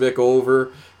tosses Mick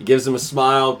over, he gives him a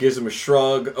smile, gives him a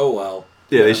shrug. Oh, well.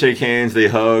 Yeah, they shake hands, they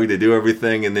hug, they do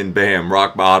everything, and then bam,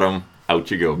 rock bottom,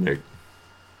 out you go, Mick.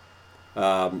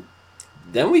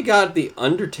 Then we got The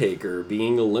Undertaker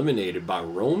being eliminated by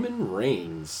Roman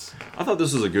Reigns. I thought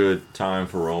this was a good time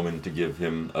for Roman to give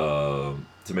him, to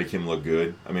make him look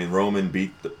good. I mean, Roman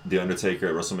beat The Undertaker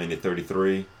at WrestleMania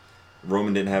 33.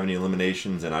 Roman didn't have any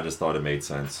eliminations, and I just thought it made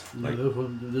sense.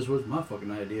 This was my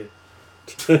fucking idea.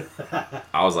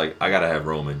 I was like, I gotta have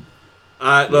Roman.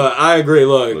 I agree.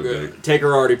 Look, Look big.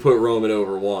 Taker already put Roman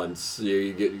over once.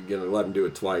 You're gonna let him do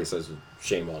it twice. That's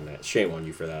shame on that. Shame on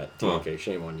you for that. Okay,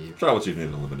 shame on you. Try what you need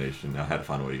in elimination. I had to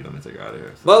find a way to get Undertaker out of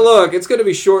here. So. But look, it's going to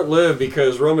be short-lived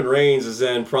because Roman Reigns is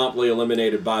then promptly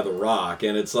eliminated by The Rock.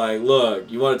 And it's like,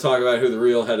 look, you want to talk about who the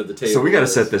real head of the table is. So we got to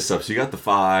set this up. So you got the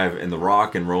 5, and The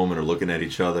Rock and Roman are looking at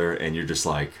each other, and you're just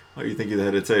like, oh, you think you're the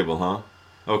head of the table, huh?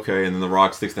 Okay, and then The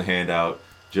Rock sticks the hand out.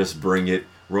 Just bring it.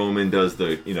 Roman does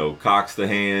the, cocks the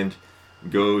hand,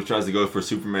 tries to go for a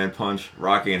Superman punch.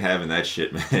 Rock ain't having that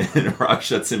shit, man. Rock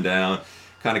shuts him down.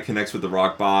 Kind of connects with the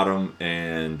rock bottom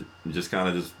and just kind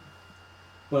of just.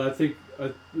 But I think,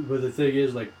 but the thing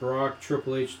is, like Brock,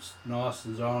 Triple H, and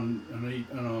Austin's on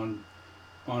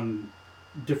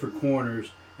different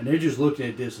corners, and they're just looking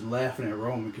at this and laughing at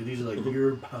Roman because he's like,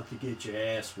 "You're about to get your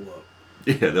ass whooped."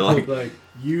 Yeah, they're like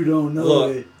you don't know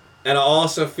it. And I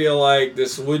also feel like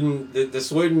this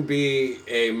wouldn't be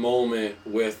a moment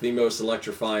with the most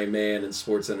electrifying man in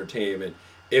sports entertainment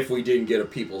if we didn't get a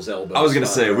people's elbow. I was gonna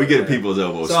say we get a people's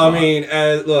elbow. So spot. I mean,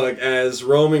 as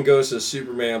Roman goes to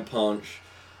Superman punch,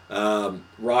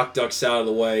 Rock ducks out of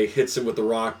the way, hits him with the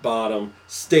rock bottom,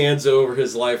 stands over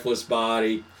his lifeless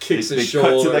body, kicks his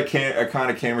shoulder. Cut to that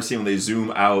kind of camera scene when they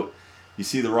zoom out. You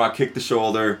see the Rock kick the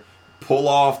shoulder, pull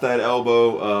off that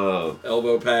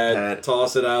elbow pad,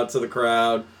 toss it out to the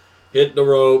crowd, hit the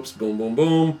ropes, boom, boom,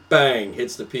 boom, bang,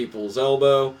 hits the people's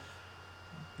elbow.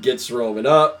 Gets Roman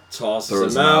up,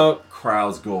 tosses him out.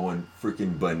 Crowd's going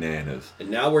freaking bananas.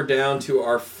 And now we're down to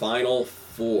our final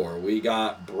 4. We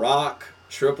got Brock,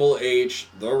 Triple H,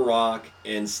 The Rock,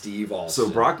 and Steve Austin. So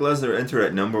Brock Lesnar entered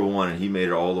at number 1, and he made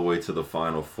it all the way to the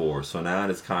final 4. So now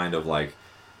it's kind of like,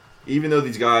 even though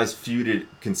these guys feuded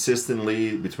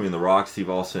consistently between The Rock,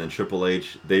 Steve Austin, and Triple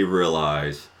H, they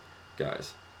realize,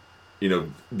 guys,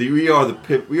 we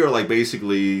are like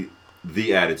basically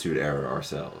the Attitude Era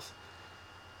ourselves.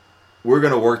 We're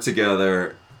going to work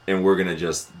together, and we're going to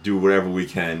just do whatever we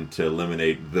can to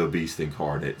eliminate the Beast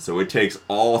Incarnate. So it takes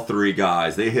all 3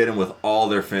 guys. They hit him with all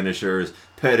their finishers,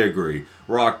 pedigree,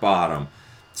 rock bottom,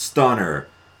 stunner,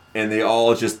 and they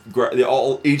all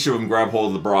each of them grab hold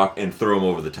of the Brock and throw him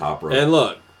over the top rope. And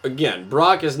look, again,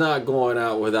 Brock is not going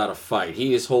out without a fight.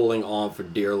 He is holding on for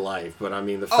dear life. But I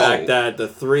mean, the fact that the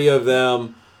 3 of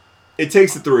them... It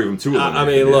takes the 3 of them to eliminate. I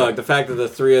mean, look, the fact that the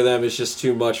 3 of them is just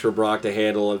too much for Brock to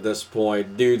handle at this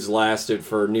point. Dude's lasted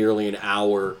for nearly an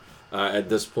hour at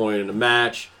this point in the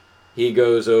match. He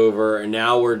goes over, and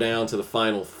now we're down to the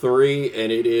final 3,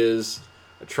 and it is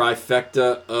a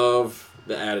trifecta of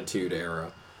the Attitude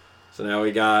Era. So now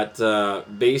we got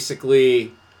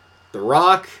basically The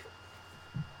Rock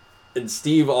and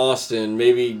Steve Austin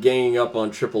maybe ganging up on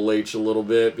Triple H a little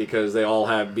bit because they all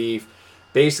have beef.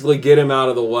 Basically get him out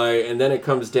of the way, and then it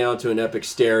comes down to an epic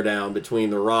stare down between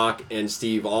The Rock and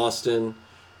Steve Austin.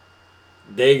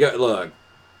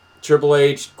 Triple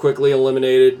H quickly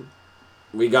eliminated.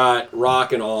 We got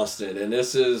Rock and Austin, and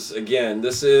this is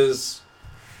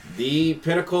the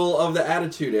pinnacle of the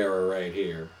Attitude Era right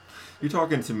here. You're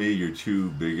talking to me your 2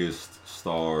 biggest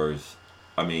stars.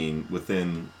 I mean,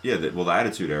 within the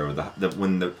Attitude Era,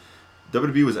 when the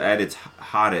WWE was at its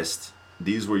hottest.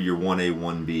 These were your 1A,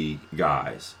 1B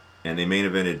guys. And they main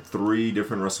evented 3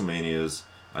 different WrestleManias.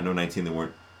 I know 19 they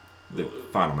weren't the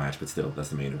final match, but still, that's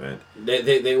the main event.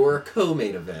 They were a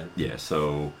co-main event. Yeah,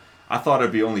 so I thought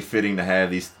it'd be only fitting to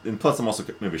have these. And plus, I'm also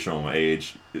maybe showing my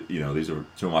age. These are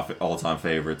 2 of my all-time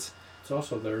favorites. It's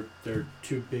also their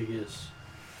 2 biggest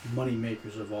money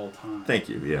makers of all time. Thank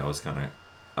you. Yeah, I was kind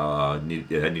of...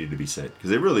 that needed to be said.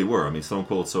 Because they really were. I mean, Stone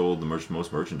Cold sold the most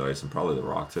merchandise, and probably The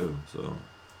Rock, too. So...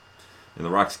 And The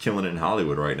Rock's killing it in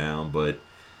Hollywood right now. But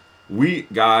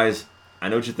guys, I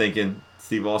know what you're thinking.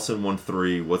 Steve Austin won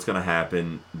 3. What's going to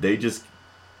happen? They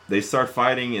start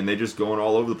fighting, and they're just going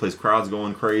all over the place. Crowd's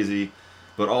going crazy.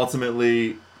 But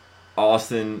ultimately,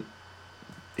 Austin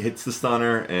hits the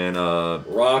stunner, and...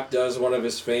 Rock does one of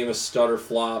his famous stutter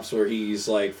flops where he's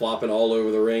like flopping all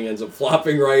over the ring, ends up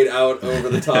flopping right out over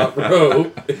the top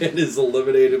rope, and is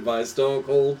eliminated by Stone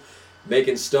Cold.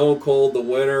 Making Stone Cold the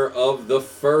winner of the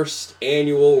first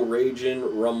annual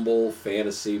Ragin' Rumble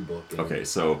fantasy booking. Okay,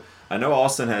 so I know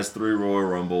Austin has 3 Royal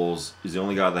Rumbles. He's the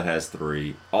only guy that has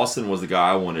 3. Austin was the guy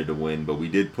I wanted to win, but we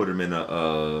did put him in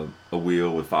a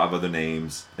wheel with 5 other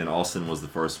names, and Austin was the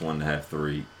first one to have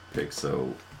 3 picks.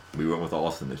 So we went with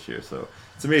Austin this year. So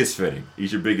to me, it's fitting.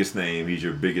 He's your biggest name. He's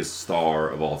your biggest star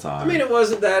of all time. I mean, it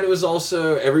wasn't that. It was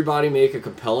also everybody make a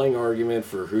compelling argument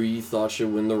for who you thought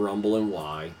should win the Rumble and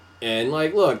why. And,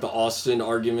 look, the Austin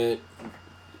argument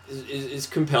is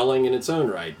compelling in its own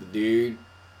right. The dude,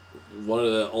 one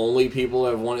of the only people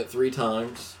that have won it 3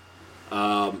 times.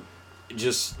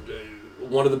 just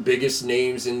one of the biggest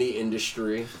names in the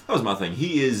industry. That was my thing.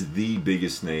 He is the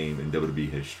biggest name in WWE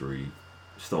history.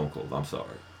 Stone Cold. I'm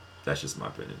sorry. That's just my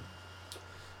opinion.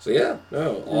 So yeah,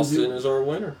 no, Austin is our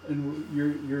winner. And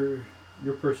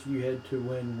your person you had to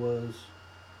win was.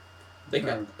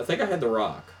 I think I had The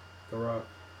Rock. The Rock,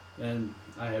 and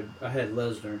I had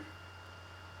Lesnar.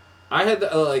 I had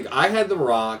The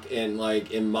Rock, and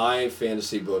like in my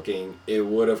fantasy booking, it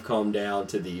would have come down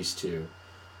to these two.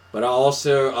 But I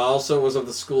also was of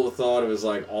the school of thought. It was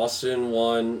like Austin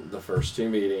won the first two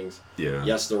meetings. Yeah.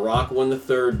 Yes, The Rock won the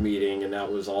third meeting, and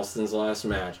that was Austin's last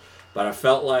match. But I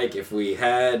felt like if we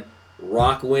had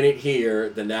Rock win it here,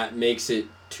 then that makes it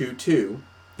 2-2.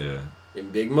 Yeah. In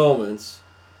big moments.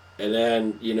 And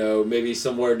then, maybe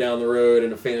somewhere down the road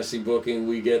in a fantasy booking,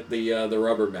 we get the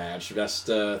rubber match, best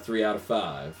 3 out of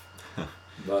 5.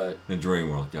 But in Dream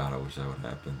World, God, I wish that would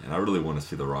happen. And I really want to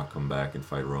see The Rock come back and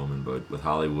fight Roman, but with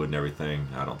Hollywood and everything,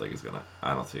 I don't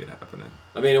see it happening.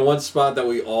 I mean, in one spot that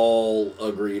we all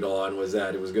agreed on was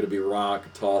that it was going to be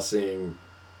Rock tossing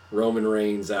Roman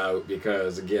Reigns out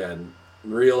because, again,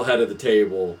 real head of the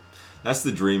table. That's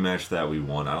the dream match that we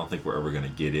want. I don't think we're ever going to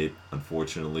get it,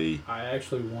 unfortunately. I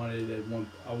actually wanted it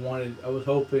I was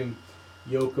hoping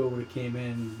Yoko would have came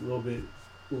in a little bit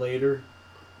later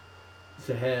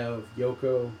to have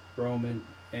Yoko, Roman,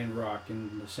 and Rock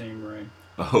in the same ring.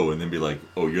 Oh, and then be like,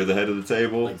 oh, you're the head of the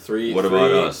table? Like what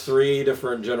about us? 3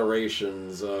 different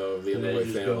generations of the Underwood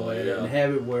family. And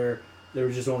have it where there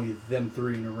was just only them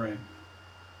 3 in the ring.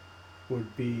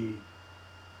 Would be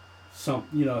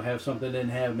have something, then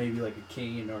have maybe like a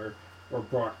Kane or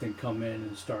Brockton come in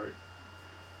and start,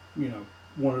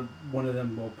 one of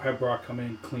them will have Brock come in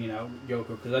and clean out Yoko,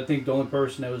 because I think the only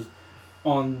person that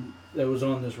was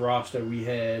on this roster we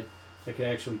had that could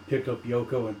actually pick up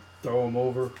Yoko and throw him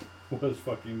over was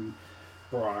fucking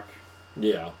Brock.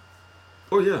 Yeah.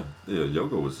 Oh yeah,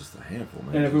 Yoko was just a handful,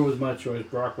 man. And if it was my choice,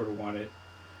 Brock would have won it.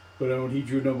 But when he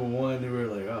drew number 1, they were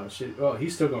like, oh shit, oh,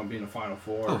 he's still gonna be in the final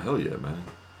 4. Oh hell yeah, man.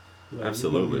 Like,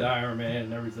 Absolutely. with Iron Man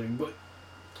and everything, but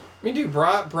I mean, dude,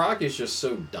 Brock is just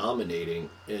so dominating,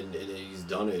 and he's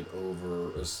done it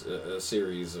over a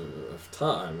series of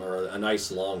time, or a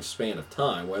nice long span of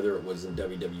time, whether it was in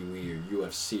WWE or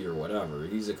UFC or whatever.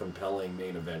 He's a compelling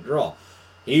main event draw.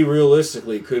 He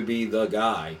realistically could be the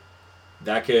guy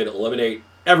that could eliminate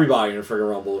everybody in a friggin'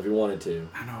 Rumble if he wanted to.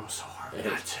 I know, it's so hard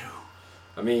not to.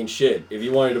 I mean, shit, if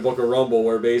you wanted to book a Rumble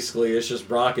where basically it's just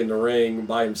Brock in the ring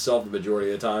by himself the majority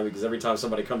of the time, because every time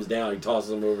somebody comes down, he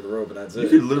tosses them over the rope and that's it. You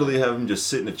could literally have him just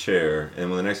sit in a chair, and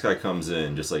when the next guy comes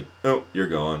in, just like, oh, you're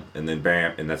gone, and then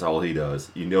bam, and that's all he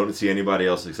does. You don't see anybody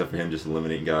else except for him just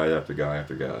eliminating guy after guy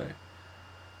after guy.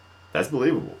 That's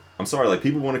believable. I'm sorry, like,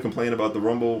 people want to complain about the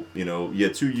Rumble. You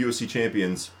had 2 UFC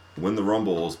champions win the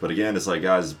Rumbles, but again, it's like,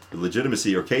 guys,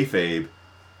 legitimacy or kayfabe,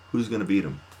 who's going to beat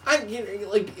him?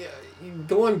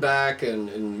 Going back,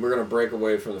 and we're going to break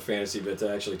away from the fantasy bit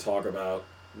to actually talk about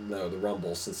the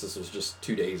Rumble, since this was just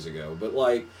 2 days ago. But,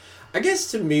 I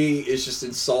guess to me, it's just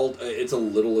it's a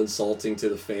little insulting to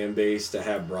the fan base to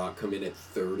have Brock come in at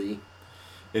 30.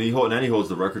 And he holds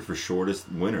the record for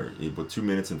shortest winner. He put 2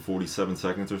 minutes and 47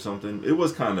 seconds or something. It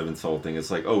was kind of insulting.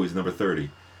 It's like, oh, he's number 30.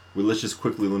 Well, let's just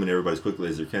quickly eliminate everybody as quickly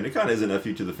as they can. It kind of is an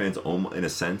FU to the fans, in a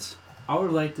sense. I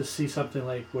would like to see something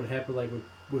like what happened,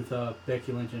 with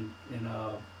Becky Lynch and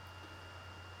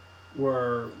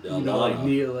where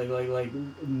like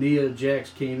Nia Jax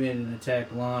came in and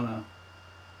attacked Lana,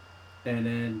 and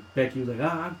then Becky was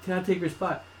like, can I take her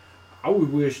spot? I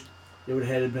would wish it would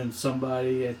have been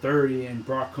somebody at 30 and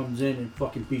Brock comes in and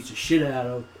fucking beats the shit out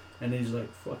of, and he's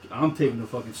like, fuck, I'm taking the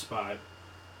fucking spot.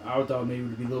 I would thought maybe it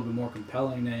would be a little bit more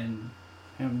compelling than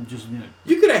him just.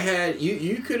 You could have had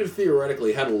you could have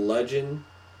theoretically had a legend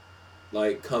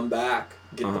come back,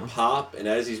 get the pop, and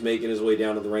as he's making his way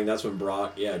down to the ring, that's when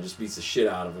Brock, just beats the shit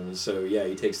out of him, and so,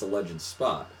 he takes the legend's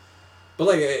spot. But,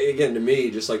 again, to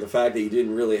me, just, the fact that he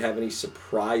didn't really have any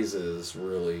surprises,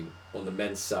 really, on the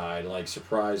men's side,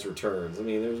 surprise returns. I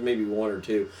mean, there was maybe 1 or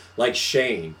 2. Like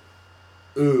Shane.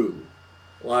 Ooh.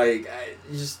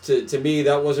 Just to me,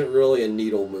 that wasn't really a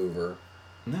needle mover.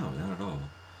 No, not at all.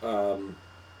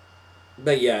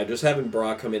 But just having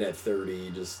Brock come in at 30,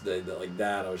 just like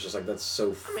that, I was just like, that's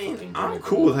so fucking I'm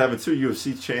cool with having 2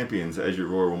 UFC champions as your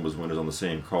Royal Rumbles winners on the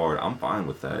same card. I'm fine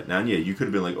with that. Now, you could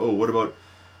have been like, oh, what about,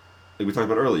 like we talked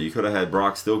about earlier, you could have had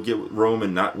Brock still get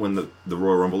Roman, not win the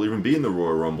Royal Rumble, even be in the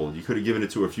Royal Rumble. You could have given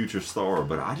it to a future star,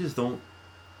 but I just don't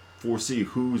foresee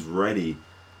who's ready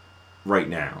right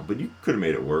now. But you could have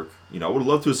made it work. I would have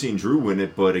loved to have seen Drew win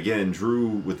it, but again, Drew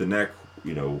with the neck,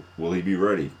 will he be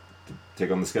ready to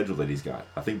take on the schedule that he's got.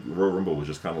 I think Royal Rumble was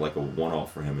just kind of like a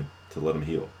one-off for him to let him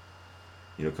heal.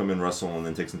 Come in, wrestle, and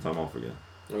then take some time off again.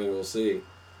 I mean, we'll see.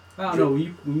 I don't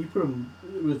know. When you put him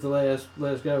with the last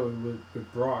guy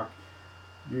with Brock,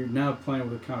 you're now playing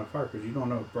with a counterpart because you don't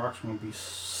know if Brock's going to be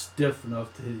stiff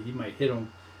enough to hit. He might hit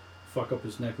him, fuck up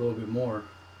his neck a little bit more.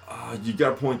 You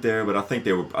got a point there, but I think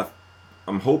they were.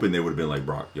 I'm hoping they would have been like,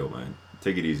 Brock, yo man,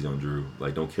 take it easy on Drew.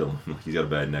 Like, don't kill him. Like, he's got a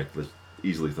bad neck. Let's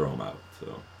easily throw him out.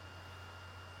 So,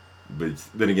 but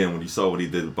then again, when you saw what he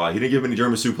did, he didn't give any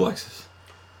German suplexes.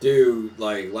 Dude,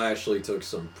 like Lashley took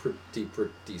some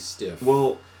pretty stiff.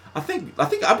 Well, I think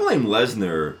I blame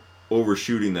Lesnar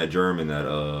overshooting that German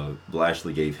that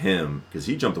Lashley gave him because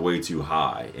he jumped way too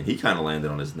high and he kind of landed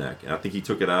on his neck, and I think he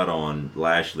took it out on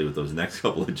Lashley with those next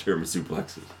couple of German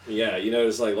suplexes. Yeah, you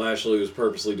notice like Lashley was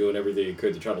purposely doing everything he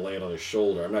could to try to land on his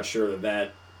shoulder. I'm not sure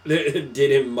that did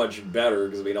him much better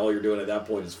because I mean all you're doing at that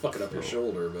point is fucking up your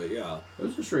shoulder. But yeah, it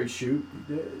was a straight shoot.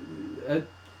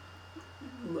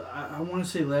 I want to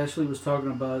say Lashley was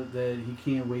talking about that he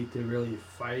can't wait to really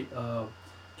fight to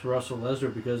Russell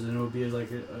Lesnar because then it would be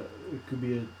like it could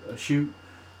be a shoot.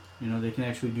 They can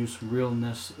actually do some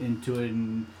realness into it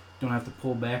and don't have to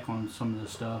pull back on some of the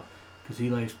stuff because he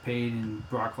likes pain and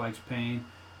Brock likes pain.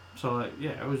 So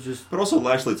it was just. But also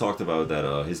Lashley talked about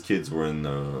that his kids were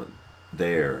in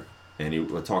there. And he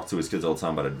talked to his kids all the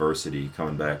time about adversity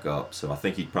coming back up. So I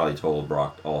think he probably told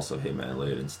Brock also, hey man,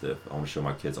 lay it in stiff. I want to show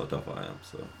my kids how tough I am.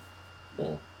 So,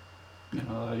 well,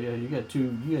 you got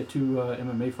two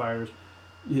MMA fighters.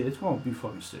 Yeah, it's gonna be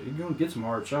fucking stiff. You're gonna get some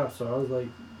hard shots. So I was like,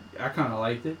 I kind of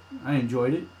liked it. I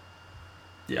enjoyed it.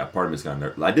 Yeah, part of me's kind of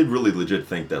nervous. I did really legit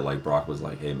think that like Brock was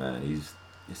like, hey man, he's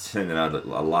sending out a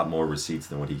lot more receipts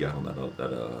than what he got on that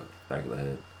back of the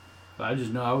head. I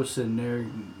just know I was sitting there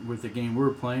with the game we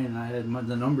were playing, and I had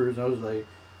the numbers. I was like,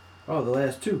 "Oh, the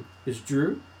last two is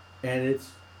Drew, and it's."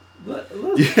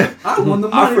 Yeah. I won the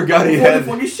money. I forgot he had.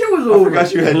 The shit was over. I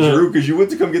forgot you had Drew because you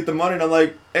went to come get the money, and I'm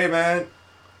like, "Hey man,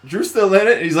 Drew's still in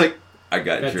it." And he's like, "I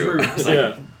got Drew." I was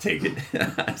like, take it.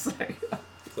 I was like,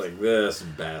 it's like this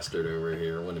bastard over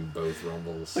here winning both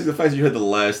Rumbles. Like the fact that you had the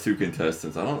last two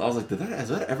contestants. I was like, has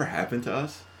that ever happened to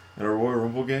us? In a Royal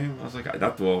Rumble game? I was like,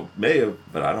 may have,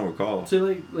 but I don't recall.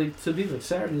 So like to be like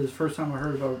Saturday is the first time I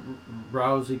heard about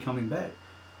Rousey coming back,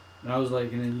 and I was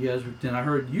like, and then I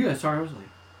heard you guys talking. I was like,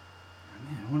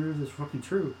 man, I wonder if this is fucking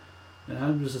true. And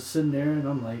I'm just sitting there, and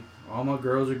I'm like, all my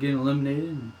girls are getting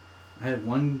eliminated, and I had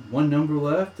one number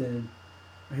left, and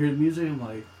I hear the music. I'm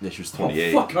like, yeah, she was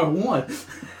 28. Oh fuck, I won.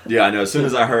 Yeah, I know. As soon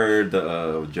as I heard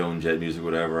the Joan Jett music,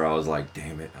 whatever, I was like,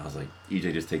 damn it. I was like,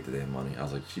 EJ, just take the damn money. I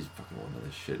was like, she's fucking one of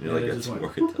this shit. And you're like, that's more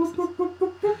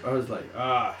contestants. I was like,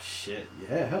 shit.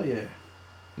 Yeah, hell yeah.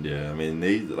 Yeah, I mean,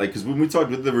 because when we talked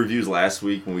with the reviews last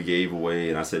week when we gave away,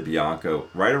 and I said Bianca,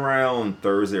 right around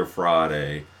Thursday or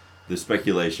Friday, the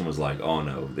speculation was like, oh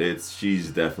no, she's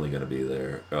definitely going to be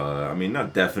there. I mean,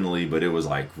 not definitely, but it was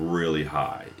like really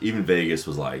high. Even Vegas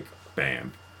was like,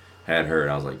 bam, had her,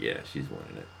 and I was like, yeah, she's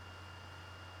winning it.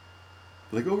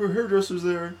 Like, oh, her hairdresser's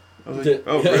there. I was like,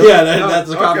 oh, really? Yeah,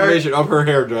 that's a confirmation of her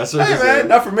hairdresser. Hey man,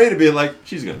 not for me to be like,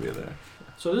 she's going to be there.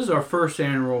 So this is our first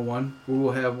annual one. We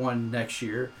will have one next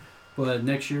year. But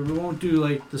next year we won't do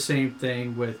like the same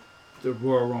thing with the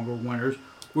Royal Rumble winners.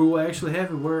 We will actually have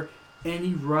it where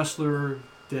any wrestler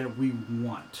that we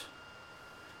want.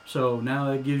 So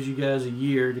now that gives you guys a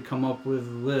year to come up with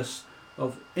a list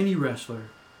of any wrestler,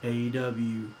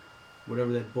 AEW,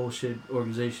 whatever that bullshit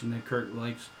organization that Kurt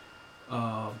likes.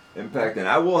 Impact, and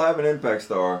I will have an Impact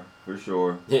star for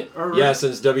sure. Yeah, right. Yeah,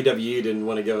 since WWE didn't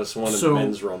want to give us one in the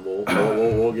men's Rumble,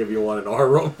 we'll give you one in our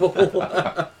Rumble.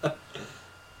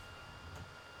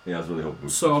 Yeah, I was really hoping.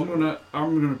 So I'm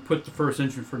gonna put the first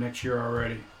entrant for next year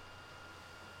already.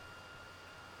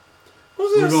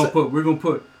 We're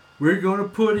gonna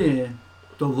put in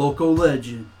the local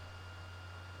legend,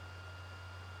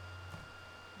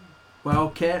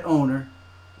 Wildcat owner,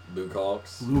 Luke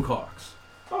Hawks.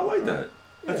 Oh, I like that.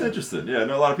 That's interesting. Yeah, I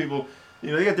know a lot of people.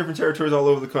 They got different territories all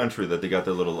over the country that they got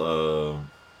their little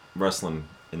wrestling.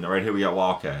 And right here we got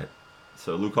Wildcat.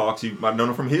 So Luke Hawks, you might have known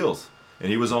him from Heels, and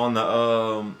he was on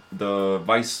the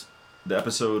Vice, the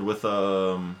episode with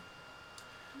about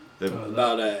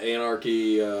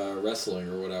Anarchy Wrestling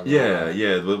or whatever.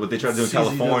 Yeah. What they tried to do in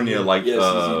California, like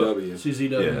CZW.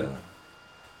 CZW.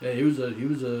 Yeah, he was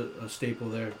a staple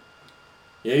there.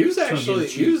 Yeah, he was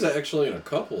actually in a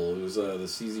couple. It was the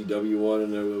CZW one,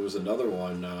 and there was another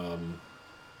one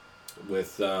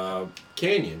with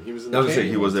Canyon. He was in the Canyon.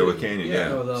 He was there with Canyon. Yeah.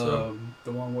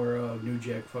 The one where New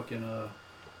Jack fucking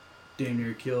damn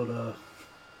near killed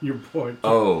your boy.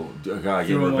 Oh God,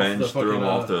 getting revenge, threw him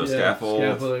off the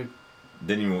scaffold.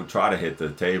 didn't even try to hit the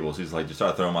tables. He's like, just try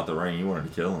to throw him out the ring. You wanted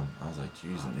to kill him. I was like,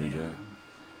 Jesus, AJ, you're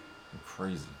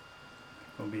crazy.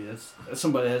 That's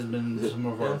somebody that has been in some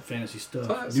of our fantasy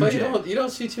stuff. So you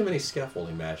don't see too many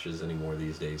scaffolding matches anymore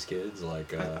these days, kids. Like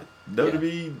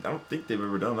WWE, I don't think they've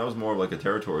ever done. That was more of like a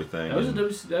territory thing. That was an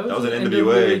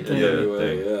NWA thing.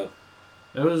 thing.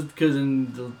 That was because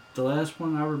in the last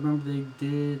one I remember they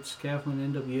did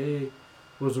scaffolding NWA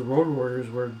was the Road Warriors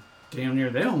where damn near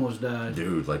they almost died.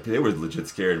 Dude, like they were legit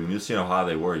scared. When you see how high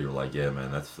they were, you were like, yeah,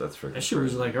 man, that's freaking. That shit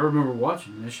was like, I remember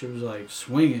watching. That shit was like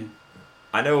swinging.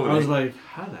 I know. I was like,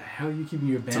 how the hell are you keeping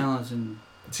your balance? And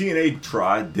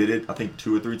TNA did it, I think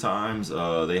 2 or 3 times.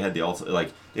 They had they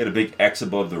had a big X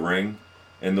above the ring,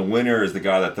 and the winner is the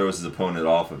guy that throws his opponent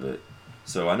off of it.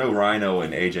 So I know Rhino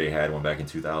and AJ had one back in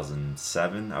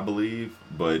 2007, I believe.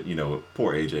 But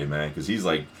poor AJ, man, because he's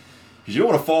like, because you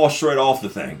don't want to fall straight off the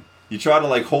thing. You try to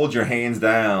like hold your hands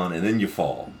down and then you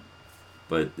fall.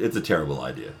 But it's a terrible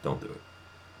idea. Don't do it.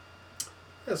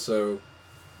 Yeah. So.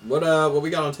 What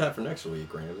we got on tap for next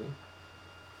week, Ramsey?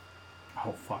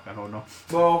 Oh fuck, I don't know.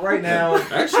 Well, right now,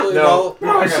 actually, no.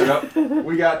 I got it up.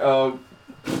 We got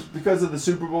because of the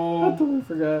Super Bowl. I totally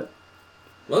forgot.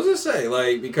 Let's just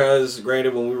say, because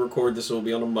granted, when we record this, it'll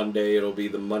be on a Monday. It'll be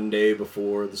the Monday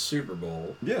before the Super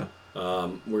Bowl. Yeah.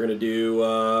 We're gonna do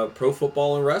pro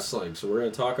football and wrestling. So we're gonna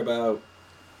talk about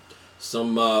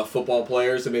some football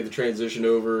players that made the transition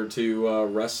over to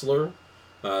wrestler.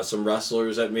 Some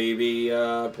wrestlers that maybe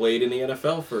played in the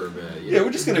NFL for a bit.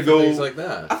 We're just going to go... things like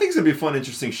that. I think it's going to be a fun,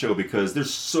 interesting show because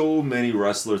there's so many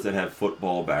wrestlers that have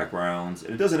football backgrounds.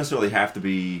 And it doesn't necessarily have to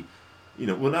be,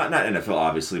 not NFL,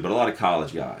 obviously, but a lot of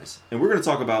college guys. And we're going to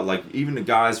talk about, even the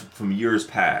guys from years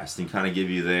past and kind of give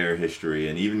you their history.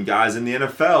 And even guys in the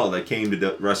NFL that came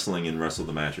to wrestling and wrestled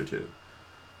a match or two.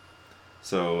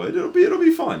 So it'll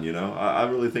be fun, I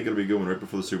really think it'll be a good one right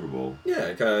before the Super Bowl.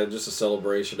 Yeah, kind of just a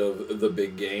celebration of the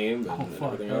big game and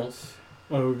everything else.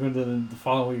 Oh, we're going to the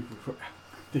following week.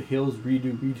 The Hills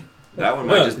redo. That one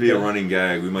might just be a running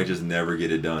gag. We might just never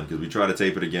get it done because we try to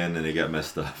tape it again and it got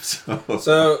messed up.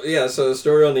 So the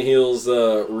story on the Heels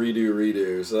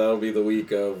redo. So that'll be the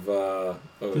week of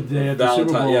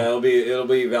Valentine's. Yeah, it'll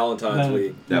be Valentine's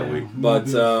week that week. But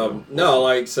so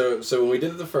when we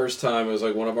did it the first time, it was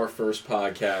like one of our first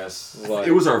podcasts.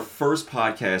 It was our first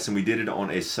podcast and we did it on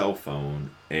a cell phone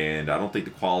and I don't think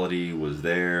the quality was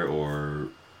there or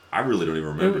I really don't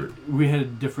even remember. We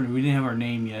didn't have our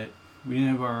name yet. We didn't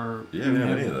have our... Yeah, we didn't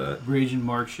have any of that. Ragin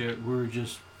Marks yet. We were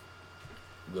just...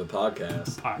 The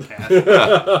podcast.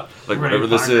 Whatever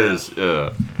this is.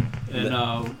 Yeah. And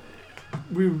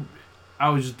I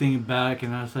was just thinking back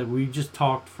and I was like, we just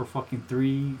talked for fucking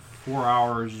 3-4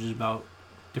 hours just about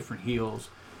different heels.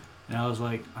 And I was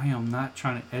like, I am not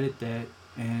trying to edit that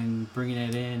and bringing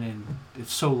it in and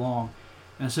it's so long.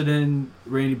 And so then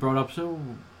Randy brought up,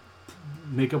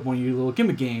 make up one of your little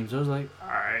gimmick games. I was like, all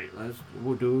right,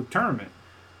 we'll do a tournament.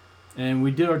 And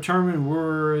we did our tournament.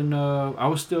 I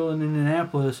was still in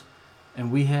Indianapolis,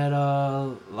 and we had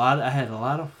I had a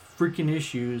lot of freaking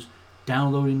issues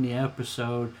downloading the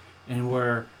episode, and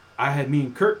where me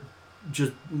and Kurt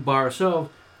just by ourselves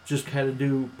just had to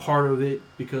do part of it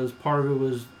because part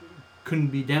of it couldn't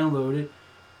be downloaded,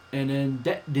 and then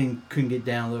that couldn't get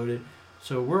downloaded.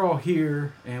 So we're all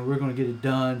here, and we're gonna get it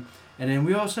done. And then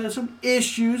we also had some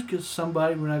issues because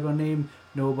somebody, we're not going to name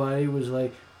nobody, was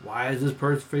like, why is this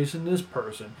person facing this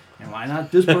person? And why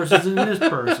not this person's in this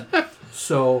person?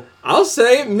 So... I'll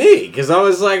say me, because I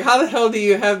was like, how the hell do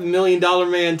you have $1 Million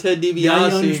Man Ted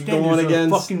DiBiase going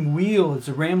against... It's a fucking wheel. It's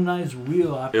a randomized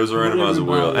wheel. It was a randomized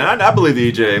wheel. And I believe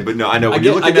the EJ, but no, I know. When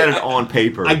you're looking at it on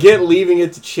paper... I get leaving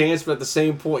it to chance, but at the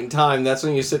same point in time, that's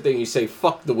when you sit there and you say,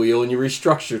 fuck the wheel, and you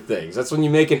restructure things. That's when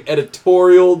you make an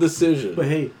editorial decision.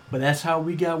 But that's how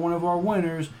we got one of our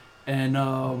winners. And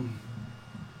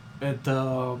at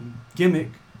the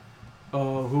gimmick...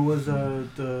 who was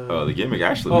the gimmick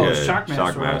actually?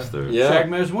 Shockmaster. Yeah,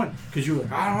 Shockmaster won because you were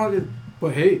like, I don't know,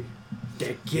 but hey,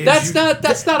 that's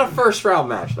not a first round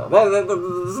match though.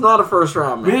 That's not a first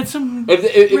round match.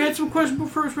 We had some questionable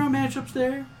first round matchups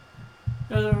there,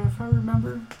 if I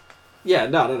remember. Yeah,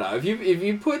 no. If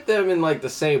you put them in the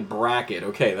same bracket,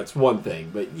 okay, that's one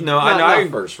thing. But not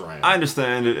first round. I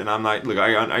understand it, and I'm not. Look,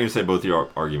 I understand both your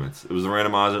arguments. It was a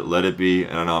randomizer. Let it be.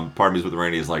 And I know part of me with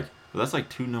Randy is like. Well, that's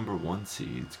 2 number 1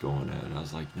 seeds going at it. I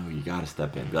was like, no, you got to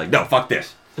step in. Be like, no, fuck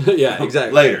this. Yeah,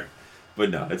 exactly. Later. But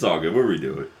no, it's all good. We'll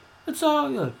redo it. It's all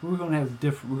good. We're going to have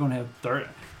different. We're going to have 30. We're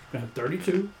going to have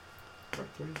 32.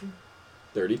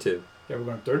 32. Yeah, we're going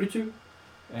to have 32.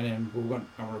 And then I'm going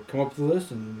to come up with the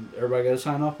list, and everybody got to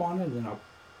sign off on it. And then I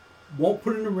won't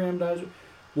put it in the randomizer.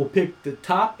 we'll pick the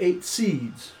top 8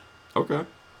 seeds. Okay.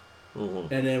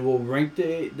 Mm-hmm. And then we'll rank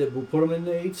we'll put them in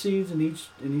the 8 seeds in each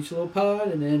little pod,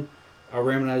 and then I'll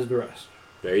randomize the rest.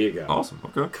 There you go. Awesome.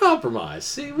 Okay. Compromise.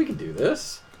 See, we can do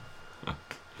this.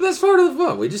 That's part of the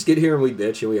fun. We just get here and we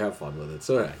bitch and we have fun with it.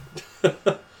 So, hey.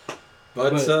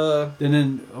 but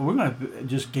then we're gonna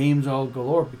just games all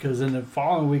galore, because then the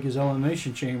following week is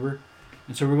Elimination Chamber,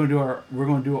 and so we're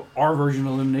gonna do our version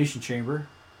of Elimination Chamber.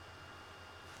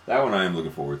 That one I am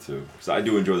looking forward to, because I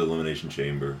do enjoy the Elimination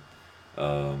Chamber.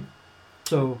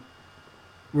 So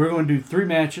we're going to do 3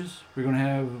 matches. We're going to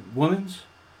have women's,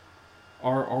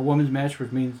 our women's match,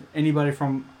 which means any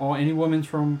women's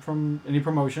from any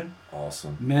promotion.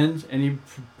 Awesome. Men's, any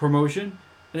promotion.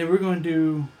 And then we're going to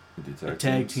do a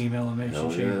tag teams. team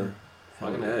elimination chamber.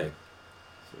 Fucking hey.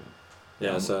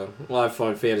 Yeah, so we'll have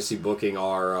fun fantasy booking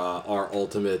our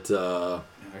ultimate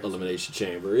elimination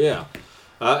chamber. Yeah.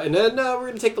 And then we're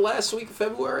going to take the last week of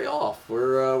February off.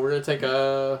 We're going to take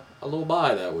a little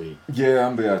bye that week. Yeah,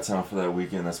 I'm going to be out of town for that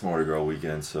weekend. That's Mardi Gras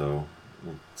weekend, so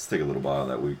let's take a little bye on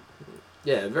that week.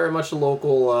 Yeah, very much a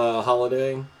local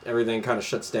holiday. Everything kind of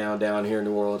shuts down here in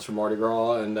New Orleans for Mardi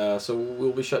Gras, and so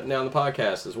we'll be shutting down the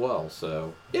podcast as well.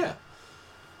 So, yeah.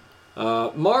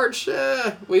 March,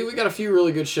 we got a few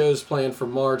really good shows planned for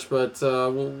March, but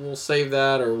we'll save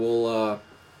that, or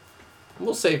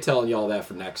we'll save telling y'all that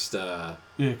for next.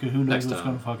 Yeah, because who knows what's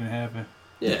going to fucking happen.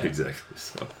 Yeah, exactly.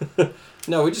 So.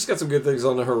 No, we just got some good things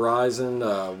on the horizon.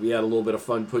 We had a little bit of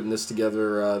fun putting this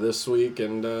together this week,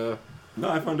 and no,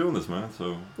 I have fun doing this, man.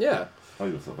 So yeah, I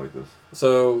do stuff like this.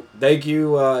 So thank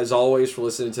you as always for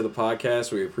listening to the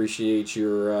podcast. We appreciate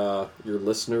your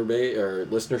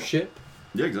listenership.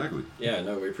 Yeah, exactly. Yeah,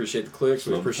 no, we appreciate the clicks.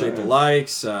 We appreciate the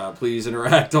likes. Please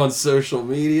interact on social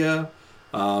media.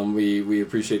 We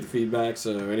appreciate the feedback.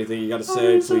 So anything you got to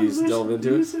say, please delve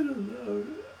into it. You said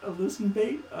a listen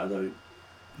bait? I thought.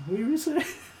 What did you say?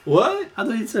 What? I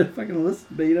thought you said fucking listen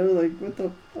bait. I was like, what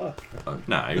the fuck?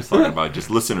 Nah, he was talking about just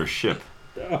listenership.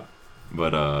 Yeah.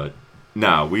 But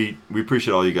nah, we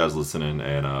appreciate all you guys listening,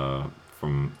 and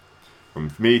from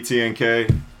me,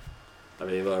 TNK. I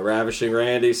mean, Ravishing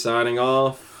Randy signing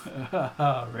off.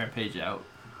 Rampage out.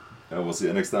 And we'll see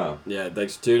you next time. Yeah,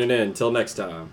 thanks for tuning in. Until next time.